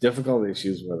or difficult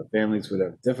issues where the families would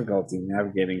have difficulty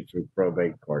navigating through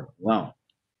probate court alone.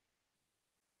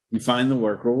 We find the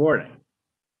work rewarding.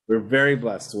 We're very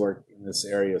blessed to work in this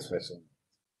area of special needs.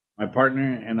 My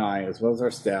partner and I, as well as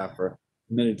our staff, are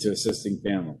committed to assisting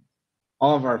families.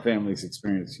 All of our families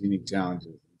experience unique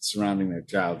challenges surrounding their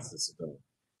child's disability,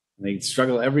 and they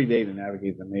struggle every day to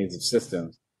navigate the maze of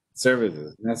systems and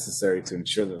services necessary to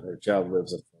ensure that their child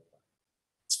lives a full life.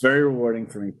 It's very rewarding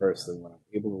for me personally when I'm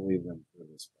able to lead them through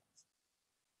this process.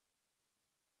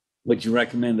 Would you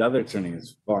recommend other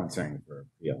attorneys volunteering for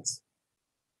PLC?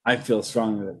 I feel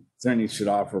strongly that attorneys should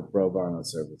offer pro bono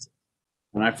services.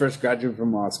 When I first graduated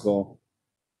from law school,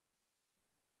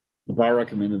 the bar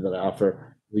recommended that I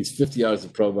offer at least 50 hours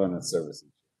of pro bono services.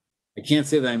 I can't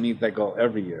say that I meet that goal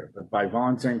every year, but by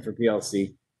volunteering for PLC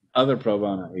and other pro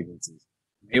bono agencies,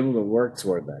 I'm able to work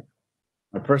toward that goal.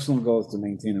 My personal goal is to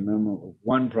maintain a minimum of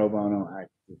one pro bono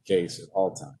active case at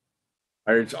all times.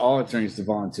 I urge all attorneys to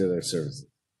volunteer their services.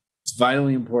 It's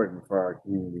vitally important for our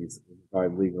communities that we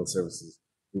provide legal services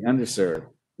to the underserved.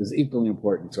 It is equally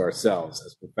important to ourselves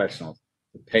as professionals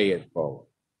to pay it forward.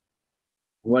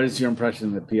 What is your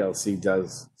impression that PLC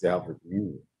does to help the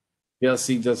community?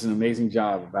 PLC does an amazing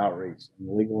job of outreach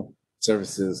and legal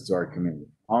services to our community.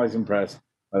 I'm always impressed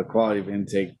by the quality of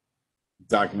intake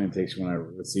documentation when I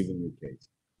receive a new case.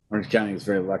 Orange County is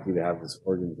very lucky to have this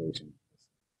organization.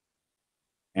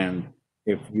 And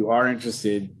if you are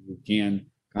interested, you can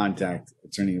contact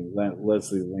Attorney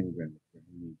Leslie Lindgren in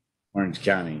the Orange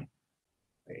County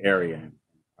area and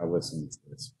are listening to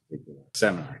this particular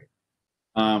seminar.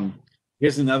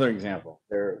 Here's another example.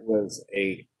 There was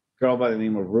a girl by the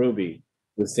name of Ruby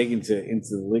who was taken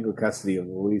into the legal custody of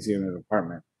the Louisiana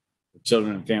Department of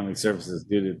Children and Family Services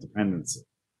due to dependency.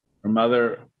 Her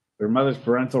mother's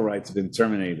parental rights had been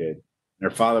terminated,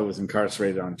 and her father was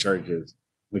incarcerated on charges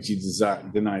which he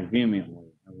denied vehemently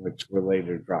and which were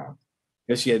later dropped.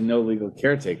 Because she had no legal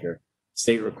caretaker, the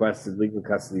state requested legal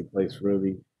custody place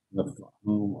Ruby in the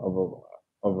home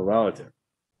of a relative.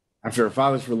 After her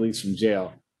father's release from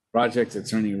jail, project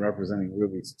attorney representing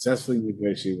Ruby successfully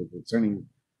negotiated with the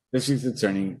district's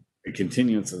attorney a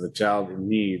continuance of the child in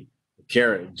need of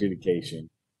care adjudication,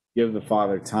 give the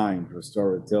father time to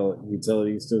restore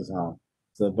utilities to his home,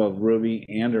 so that both Ruby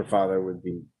and her father would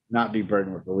not be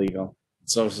burdened with the legal and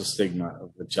social stigma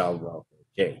of the child welfare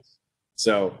case.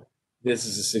 So this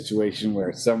is a situation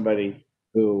where somebody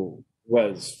who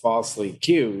was falsely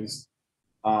accused,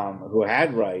 who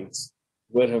had rights,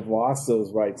 would have lost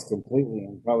those rights completely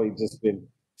and probably just been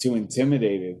too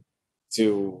intimidated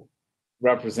to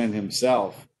represent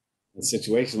himself in a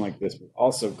situation like this, but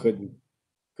also couldn't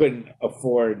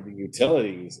afford the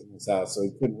utilities in his house, so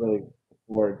he couldn't really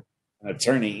afford an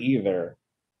attorney either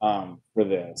for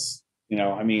this.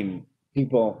 I mean,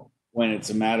 people, when it's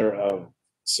a matter of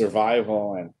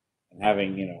survival and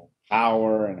having,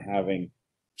 power and having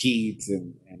heat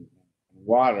and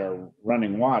water,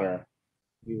 running water,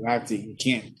 you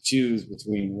can't choose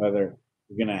between whether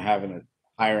you're going to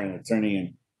hire an attorney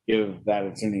and give that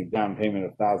attorney a down payment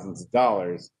of thousands of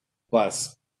dollars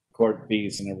plus court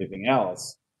fees and everything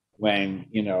else when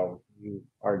you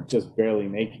are just barely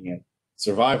making it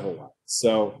survival wise.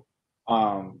 So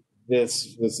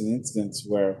this was an instance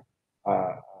where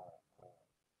uh,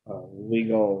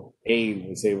 legal aid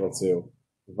was able to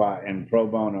provide, and pro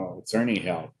bono attorney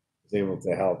help was able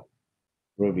to help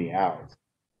Ruby out.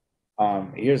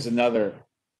 Here's another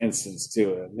instance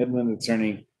too. A Midland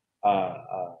attorney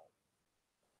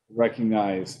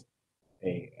recognized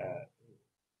a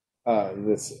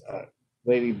this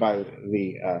lady by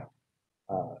the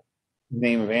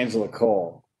name of Angela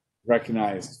Cole,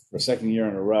 recognized for a second year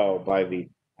in a row by the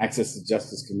Access to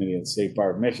Justice Committee of the State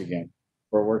Bar of Michigan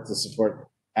for work to support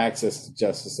access to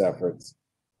justice efforts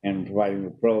and providing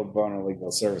the pro bono legal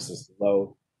services to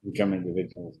low-income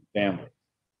individuals and families.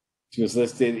 She was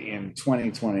listed in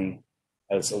 2020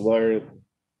 as a lawyer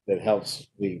that helps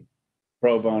the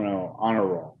pro bono honor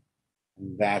roll.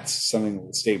 And that's something that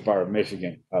the State Bar of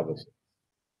Michigan publishes.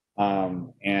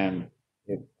 And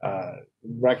it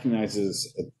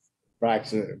recognizes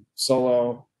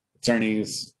solo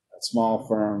attorneys, small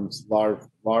firms, large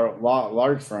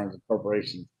firms, and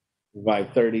corporations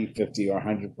provide 30, 50, or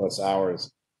 100 plus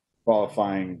hours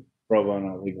qualifying pro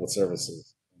bono legal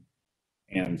services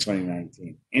in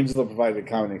 2019. Angela provided a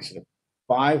combination of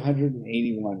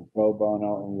 581 pro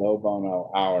bono and low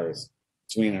bono hours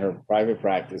between her private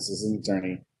practice as an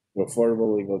attorney to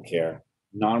Affordable Legal Care,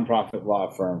 a nonprofit law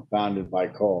firm founded by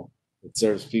Cole that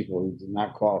serves people who do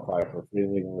not qualify for free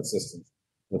legal assistance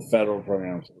with federal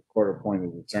programs for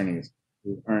court-appointed attorneys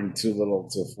who earn too little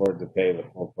to afford to pay the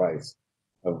full price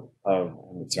of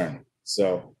an attorney.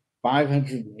 So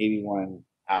 581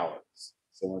 hours.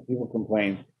 So when people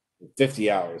complain that 50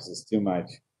 hours is too much,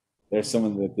 there's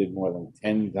someone that did more than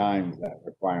 10 times that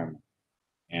requirement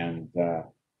and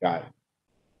got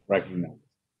recognized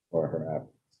for her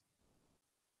efforts.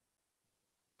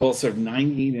 Cole served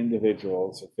 98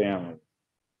 individuals or families,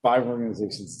 5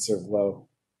 organizations that serve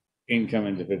low-income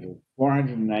individuals,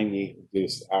 498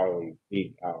 reduced hourly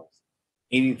peak hours,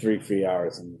 83 free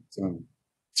hours in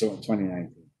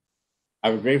 2019. I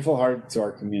have a grateful heart to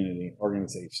our community,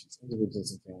 organizations,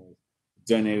 individuals, and families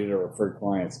who donated or referred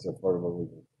clients to Affordable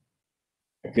Legal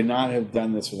Care. I could not have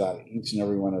done this without each and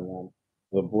every one of them,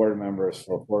 the board members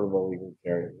for Affordable Legal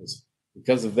Care. It was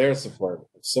because of their support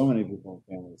of so many people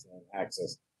and families that have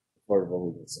access to affordable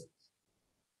legal service.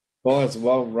 Cole has a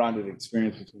well-rounded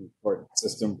experience between the court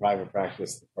system, private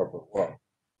practice, and the corporate world.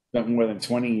 Spent more than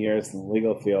 20 years in the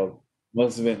legal field,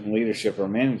 most of it in leadership or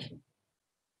management.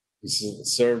 He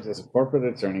served as a corporate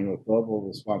attorney with global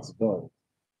responsibilities,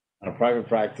 and a private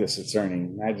practice attorney,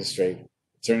 magistrate,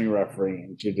 attorney referee,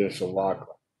 and judicial law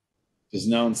clerk. She's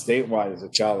known statewide as a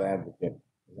child advocate,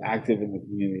 is active in the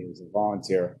community as a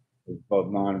volunteer with both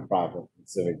nonprofit and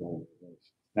civic organizations.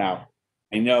 Now,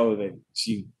 I know that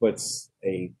she puts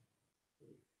a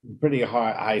pretty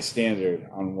high standard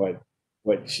on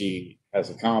what she has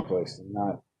accomplished, and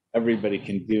not everybody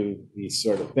can do these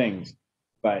sort of things,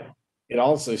 but it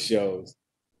also shows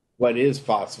what is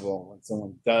possible when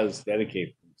someone does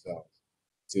dedicate themselves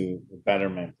to the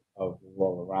betterment of the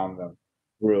world around them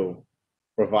through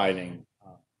providing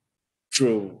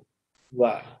true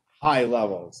high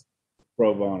levels of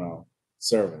pro bono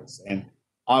service. And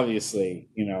obviously,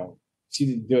 she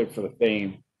didn't do it for the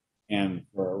fame and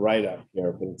for a write-up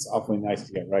here, but it's awfully nice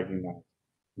to get recognized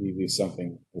when you do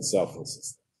something as selfless as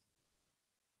this.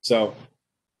 So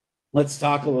let's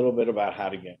talk a little bit about how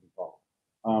to get involved.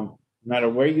 No matter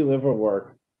where you live or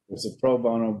work, there's a pro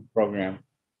bono program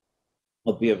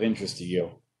that'll be of interest to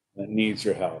you that needs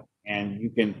your help. And you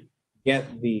can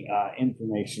get the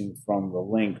information from the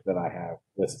link that I have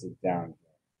listed down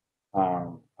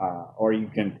here. Or you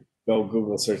can go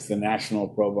Google search the National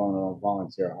Pro Bono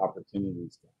Volunteer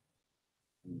Opportunities.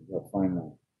 And you'll find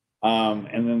that.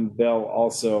 And then they'll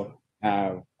also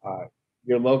have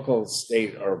your local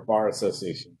state or bar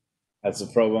association has a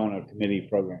pro bono committee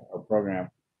program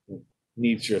that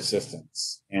needs your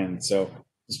assistance. And so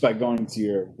just by going to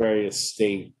your various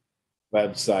state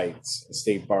websites,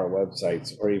 state bar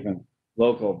websites, or even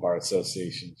local bar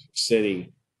associations,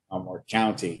 city or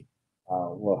county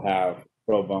will have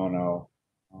pro bono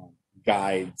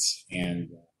guides and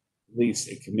at least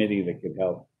a committee that could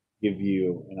help give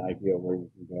you an idea where you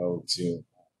can go to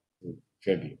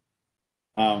contribute.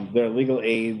 There are legal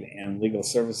aid and legal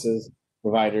services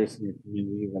providers in your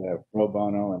community that have pro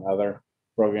bono and other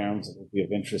programs that will be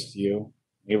of interest to you,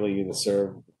 enable you to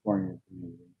serve before your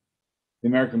community. The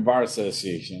American Bar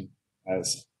Association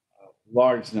has a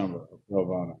large number of pro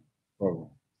bono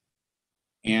programs.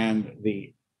 And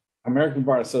the American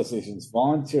Bar Association's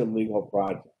Volunteer Legal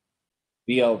Project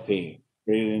VLP,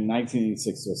 created in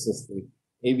 1986 to assist the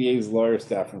ABA's lawyer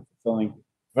staff in fulfilling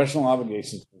professional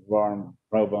obligations to perform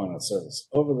pro bono service.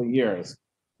 Over the years,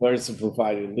 lawyers have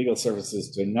provided legal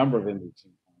services to a number of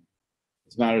indigent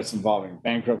matters involving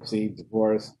bankruptcy,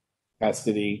 divorce,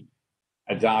 custody,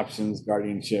 adoptions,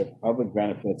 guardianship, public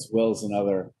benefits, wills, and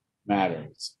other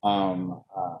matters.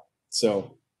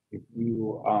 So if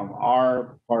you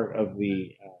are part of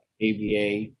the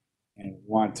ABA and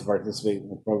want to participate in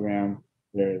the program,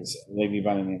 there's a lady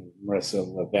by the name of Marissa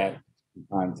Levette to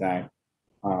contact.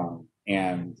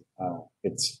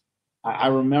 I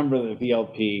remember the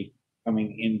VLP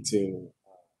coming into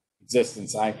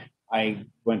existence. I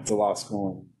went to law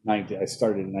school I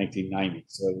started in 1990,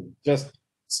 so it just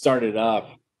started up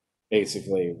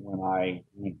basically when I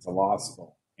went to law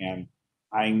school, and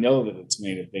I know that it's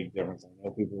made a big difference. I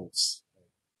know people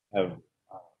have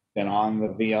been on the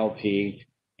VLP,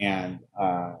 and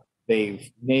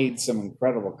they've made some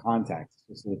incredible contacts,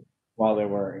 especially while they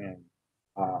were in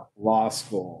law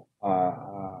school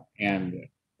and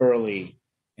early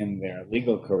in their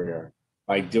legal career.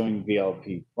 By doing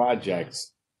VLP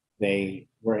projects, they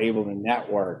were able to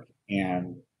network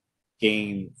and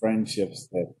gain friendships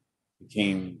that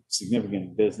became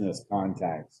significant business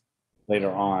contacts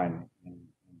later on in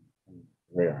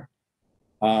the career.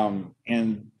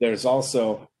 And there's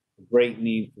also a great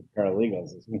need for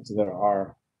paralegals, as much as there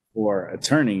are for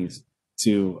attorneys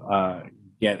to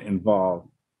get involved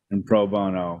in pro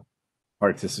bono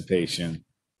participation.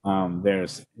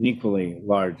 There's an equally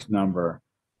large number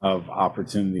of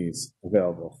opportunities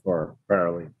available for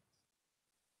paralegals.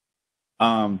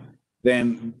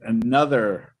 Then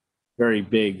another very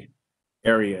big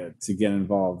area to get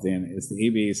involved in is the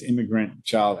ABA's Immigrant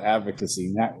Child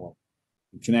Advocacy Network.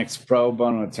 It connects pro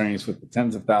bono attorneys with the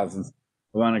tens of thousands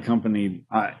of unaccompanied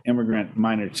immigrant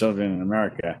minor children in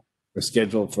America who are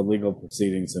scheduled for legal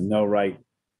proceedings and no right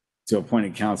to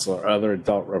appointed counsel or other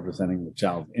adult representing the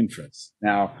child's interests.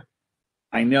 Now,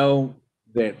 I know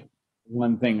that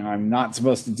one thing I'm not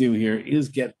supposed to do here is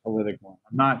get political.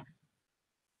 I'm not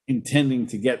intending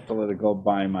to get political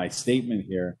by my statement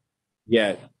here,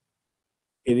 yet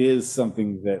it is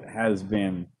something that has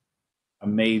been a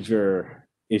major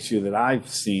issue that I've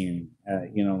seen,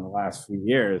 in the last few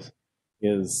years,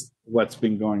 is what's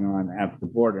been going on at the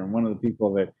border. And one of the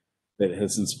people that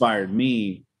has inspired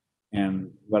me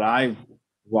and what I've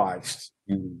watched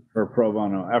in her pro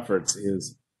bono efforts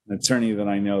is an attorney that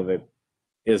I know that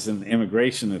is an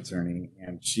immigration attorney,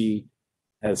 and she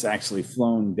has actually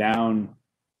flown down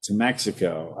to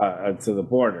Mexico, to the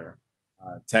border,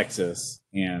 Texas,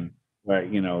 and where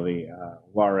the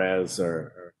Juarez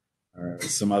or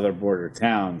some other border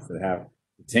towns that have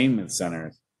detainment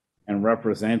centers, and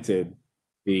represented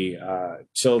the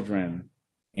children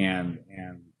and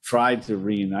tried to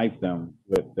reunite them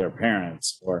with their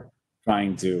parents, or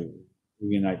trying to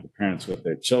reunite the parents with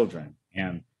their children.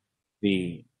 And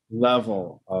the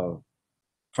level of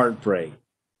heartbreak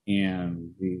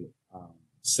and the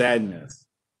sadness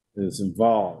that is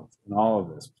involved in all of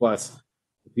this, plus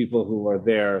the people who are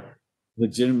there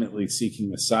legitimately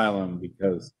seeking asylum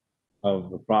because of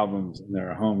the problems in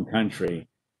their home country,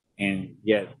 and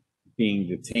yet being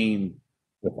detained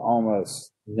with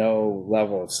almost no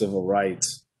level of civil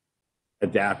rights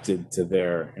adapted to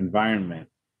their environment,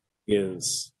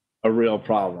 is a real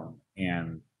problem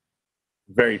and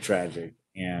very tragic.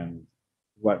 And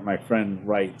what my friend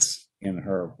writes in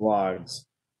her blogs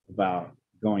about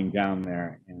going down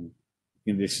there and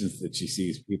conditions that she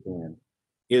sees people in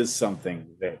is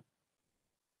something that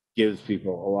gives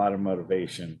people a lot of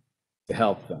motivation to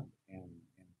help them. And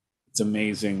it's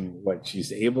amazing what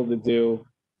she's able to do.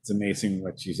 It's amazing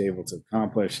what she's able to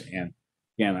accomplish. And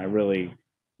again, I really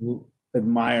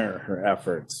admire her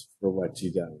efforts for what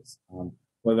she does.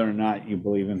 Whether or not you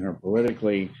believe in her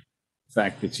politically, the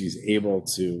fact that she's able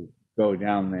to go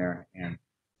down there and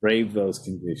brave those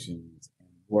conditions and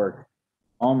work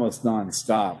almost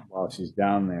nonstop while she's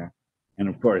down there, and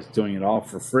of course doing it all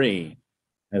for free,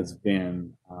 has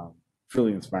been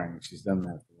truly inspiring. She's done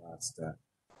that for the last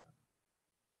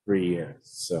 3 years.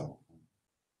 So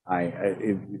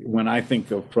when I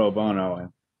think of pro bono and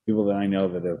people that I know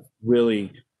that have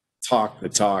really talked the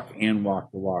talk and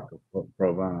walked the walk of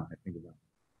pro bono, I think about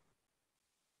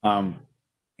it.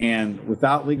 And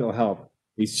without legal help,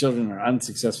 these children are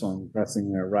unsuccessful in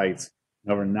pressing their rights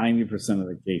in over 90% of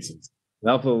the cases. With the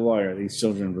help of a lawyer, these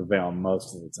children prevail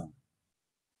most of the time.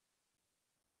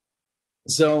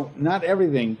 So not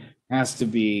everything has to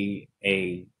be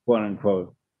a quote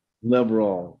unquote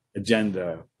liberal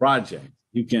agenda project.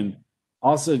 You can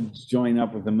also join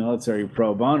up with the military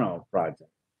pro bono project.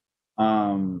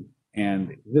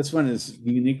 And this one is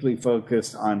uniquely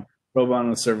focused on pro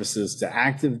bono services to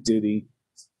active duty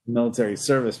military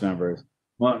service members,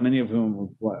 many of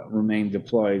whom remain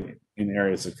deployed in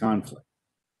areas of conflict.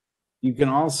 You can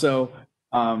also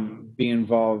be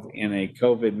involved in a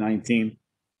COVID-19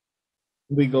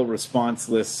 legal response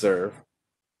listserv,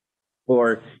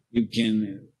 or you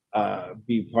can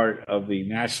be part of the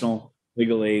National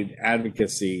Legal Aid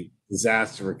Advocacy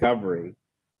Disaster Recovery,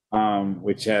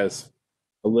 which has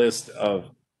a list of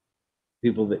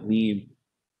people that need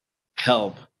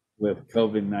help with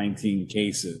COVID-19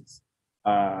 cases,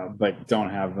 but don't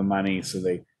have the money, so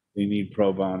they need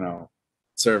pro bono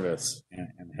service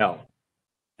and help.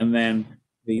 And then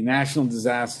the National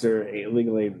Disaster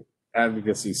Legal Aid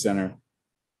Advocacy Center,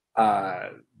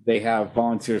 they have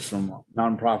volunteers from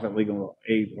nonprofit legal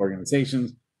aid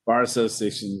organizations, bar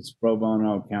associations, pro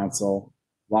bono counsel,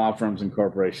 law firms and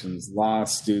corporations, law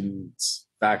students,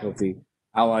 faculty,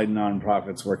 allied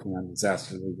nonprofits working on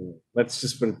disaster legal aid. Let's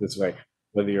just put it this way: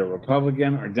 whether you're a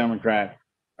Republican or Democrat,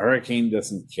 a hurricane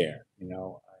doesn't care. You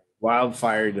know,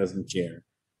 wildfire doesn't care.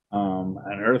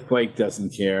 An earthquake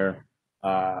doesn't care.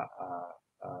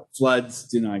 Floods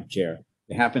do not care.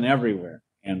 They happen everywhere.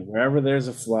 And wherever there's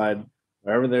a flood,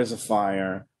 wherever there's a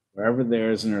fire, wherever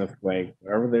there's an earthquake,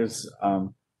 wherever there's a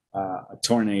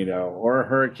tornado or a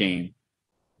hurricane,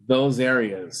 those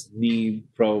areas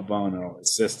need pro bono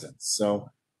assistance. So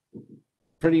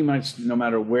pretty much no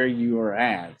matter where you are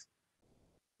at,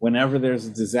 whenever there's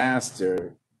a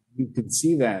disaster, you can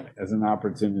see that as an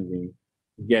opportunity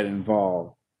to get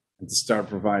involved and to start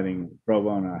providing pro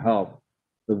bono help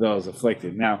for those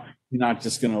afflicted. Now, you're not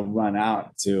just going to run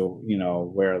out to, you know,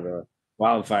 where the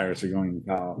wildfires are going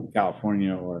in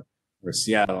California or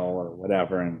Seattle or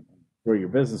whatever and throw your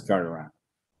business card around.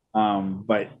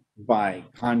 But by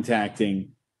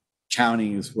contacting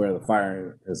counties where the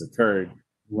fire has occurred,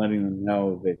 letting them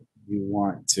know that you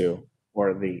want to,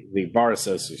 or the bar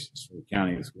associations for the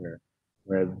counties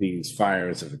where these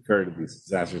fires have occurred, these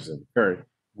disasters have occurred,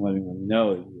 letting them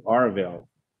know that you are available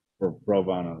for pro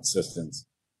bono assistance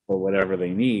for whatever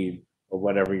they need or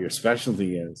whatever your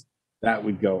specialty is, that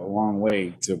would go a long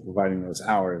way to providing those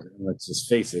hours. And let's just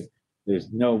face it,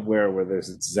 there's nowhere where there's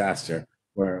a disaster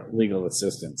where legal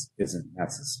assistance isn't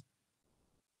necessary.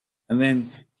 And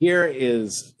then here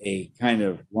is a kind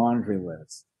of laundry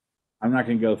list. I'm not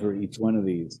going to go through each one of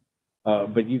these,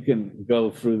 but you can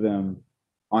go through them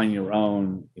on your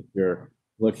own. If you're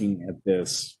looking at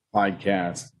this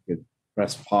podcast, you could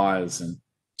press pause and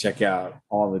check out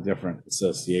all the different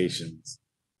associations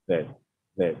that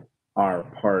are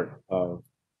part of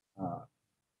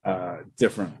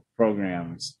different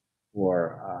programs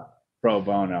for pro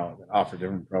bono, that offer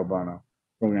different pro bono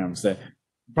programs. That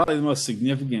probably the most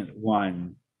significant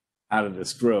one out of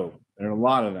this group, there are a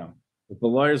lot of them, but the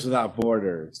Lawyers Without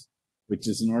Borders, which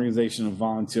is an organization of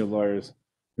volunteer lawyers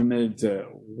committed to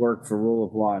work for rule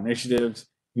of law initiatives,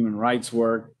 human rights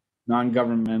work,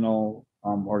 non-governmental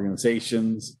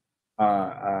organizations. They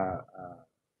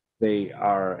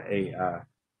are a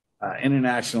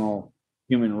international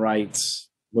human rights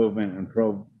movement and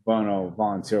pro bono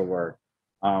volunteer work.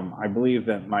 I believe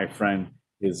that my friend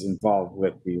is involved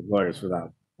with the Lawyers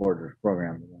Without Borders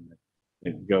program, the one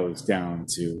that goes down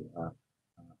to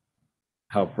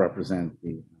help represent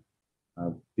the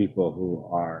people who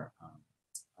are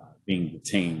being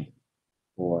detained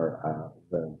for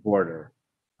the border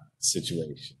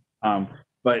situation.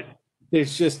 But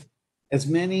there's just as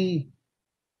many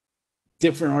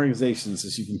different organizations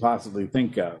as you can possibly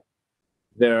think of.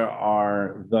 There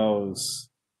are those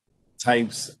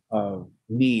types of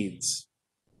needs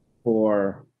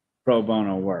for pro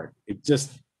bono work.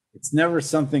 It's never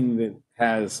something that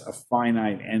has a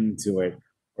finite end to it,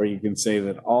 or you can say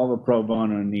that all the pro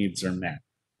bono needs are met.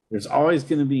 There's always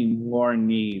going to be more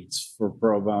needs for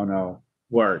pro bono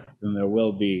work than there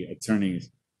will be attorneys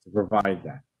to provide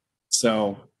that.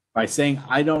 So by saying,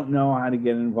 I don't know how to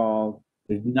get involved,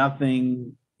 there's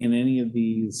nothing in any of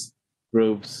these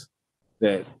groups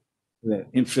that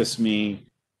interests me.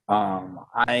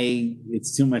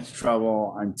 It's too much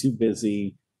trouble. I'm too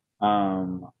busy.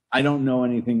 I don't know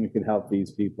anything that could help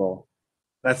these people.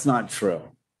 That's not true.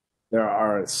 There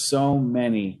are so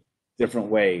many different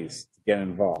ways to get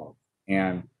involved.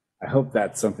 And I hope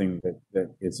that's something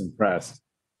that is impressed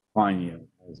upon you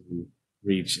as we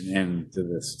reach an end to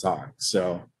this talk.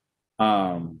 So,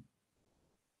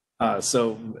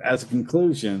 so as a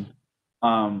conclusion,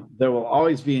 there will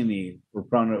always be a need for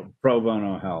pro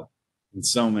bono help in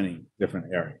so many different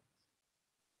areas.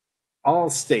 All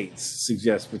states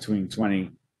suggest between 20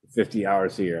 to 50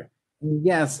 hours a year. And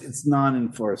yes, it's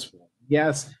non-enforceable.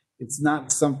 Yes, it's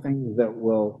not something that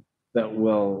will that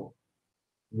will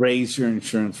raise your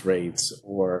insurance rates,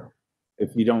 or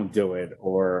if you don't do it,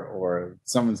 or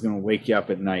someone's going to wake you up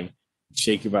at night,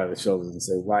 shake you by the shoulders and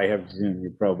say, why haven't you done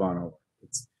your pro bono?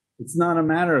 It's not a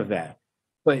matter of that.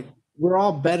 But we're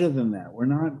all better than that. We're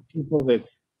not people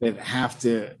that have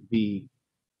to be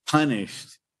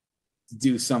punished to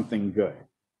do something good.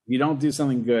 If you don't do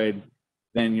something good,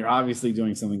 then you're obviously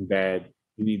doing something bad.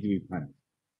 You need to be punished.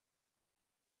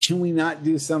 Can we not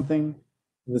do something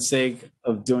for the sake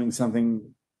of doing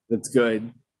something that's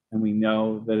good and we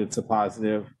know that it's a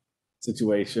positive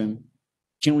situation?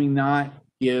 Can we not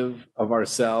give of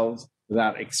ourselves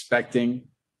without expecting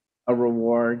a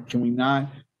reward? Can we not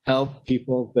help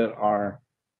people that are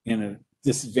in a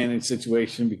disadvantaged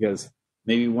situation because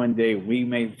maybe one day we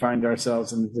may find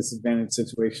ourselves in a disadvantaged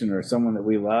situation, or someone that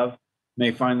we love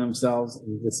may find themselves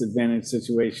in a disadvantaged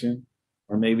situation,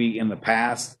 or maybe in the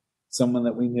past, someone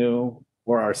that we knew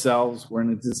or ourselves were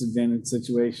in a disadvantaged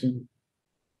situation?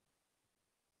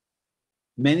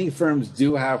 Many firms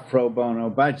do have pro bono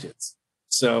budgets.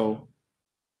 So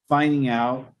finding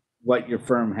out what your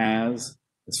firm has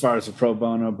as far as a pro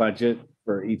bono budget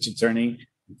for each attorney,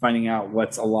 and finding out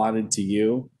what's allotted to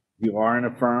you. If you are in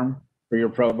a firm for your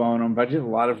pro bono budget, a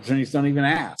lot of attorneys don't even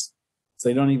ask. So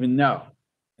they don't even know.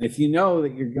 And if you know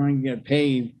that you're going to get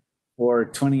paid for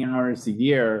 20 hours a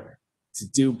year to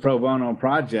do pro bono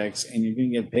projects, and you're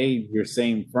going to get paid your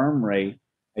same firm rate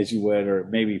as you would, or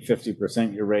maybe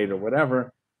 50% your rate or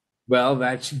whatever, well,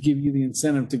 that should give you the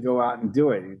incentive to go out and do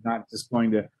it. You're not just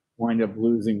going to wind up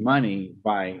losing money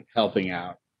by helping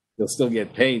out. You'll still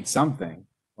get paid something,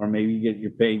 or maybe you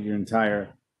get paid your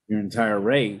entire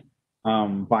rate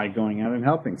by going out and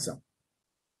helping someone.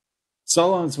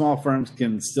 Solo and small firms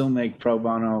can still make pro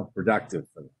bono productive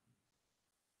for them.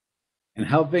 And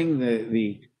helping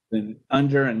the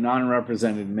under and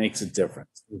non-represented makes a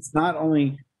difference. It's not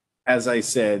only, as I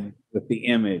said, with the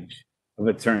image of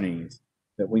attorneys,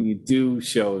 that when you do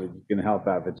show that you can help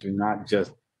out, that you're not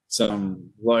just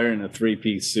some lawyer in a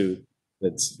three-piece suit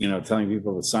that's, telling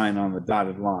people to sign on the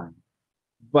dotted line.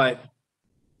 But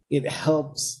it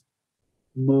helps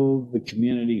move the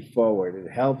community forward.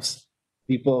 It helps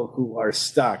people who are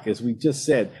stuck. As we just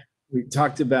said, we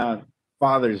talked about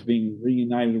fathers being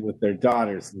reunited with their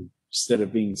daughters instead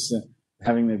of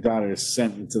having their daughters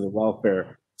sent into the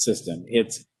welfare system.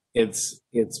 It's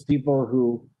people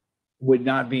who would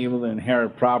not be able to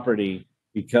inherit property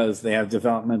because they have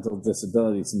developmental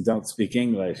disabilities and don't speak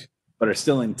English, but are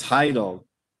still entitled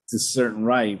to certain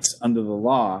rights under the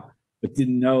law, but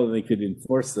didn't know they could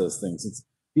enforce those things. It's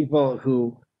people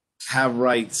who have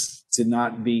rights to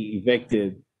not be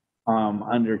evicted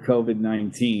under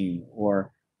COVID-19,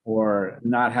 or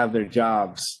not have their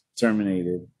jobs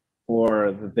terminated,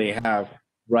 or that they have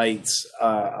rights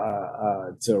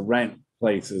to rent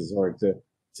places, or to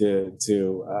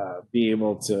be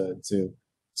able to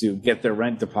get their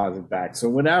rent deposit back. So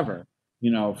whatever,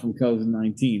 from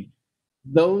COVID-19,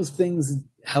 those things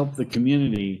help the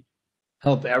community,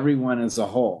 help everyone as a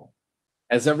whole.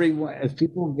 As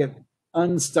people get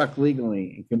unstuck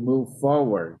legally and can move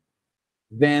forward,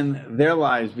 then their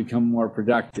lives become more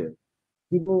productive.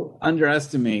 People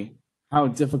underestimate how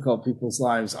difficult people's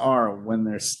lives are when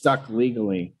they're stuck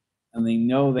legally and they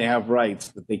know they have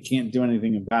rights, but they can't do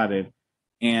anything about it,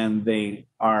 and they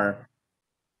are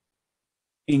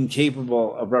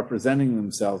incapable of representing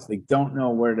themselves. They don't know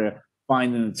where to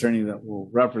find an attorney that will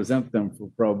represent them for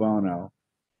pro bono,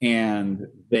 and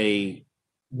they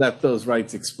let those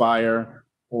rights expire,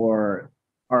 or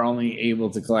are only able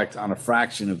to collect on a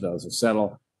fraction of those, or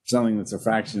settle something that's a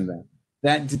fraction of that.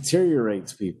 That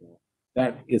deteriorates people.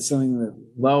 That is something that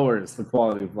lowers the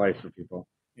quality of life for people.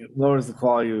 It lowers the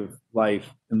quality of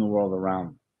life in the world around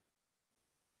them.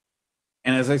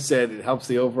 And as I said, it helps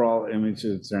the overall image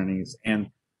of attorneys. And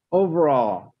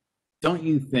overall, don't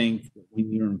you think that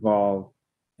when you're involved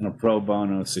in a pro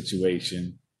bono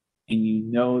situation and you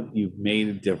know that you've made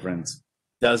a difference,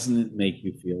 doesn't it make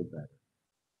you feel better?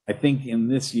 I think in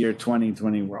this year,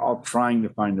 2020, we're all trying to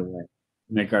find a way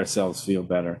to make ourselves feel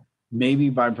better. Maybe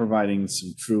by providing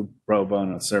some true pro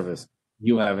bono service,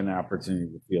 you have an opportunity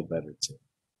to feel better too.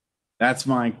 That's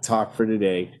my talk for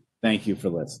today. Thank you for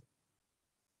listening.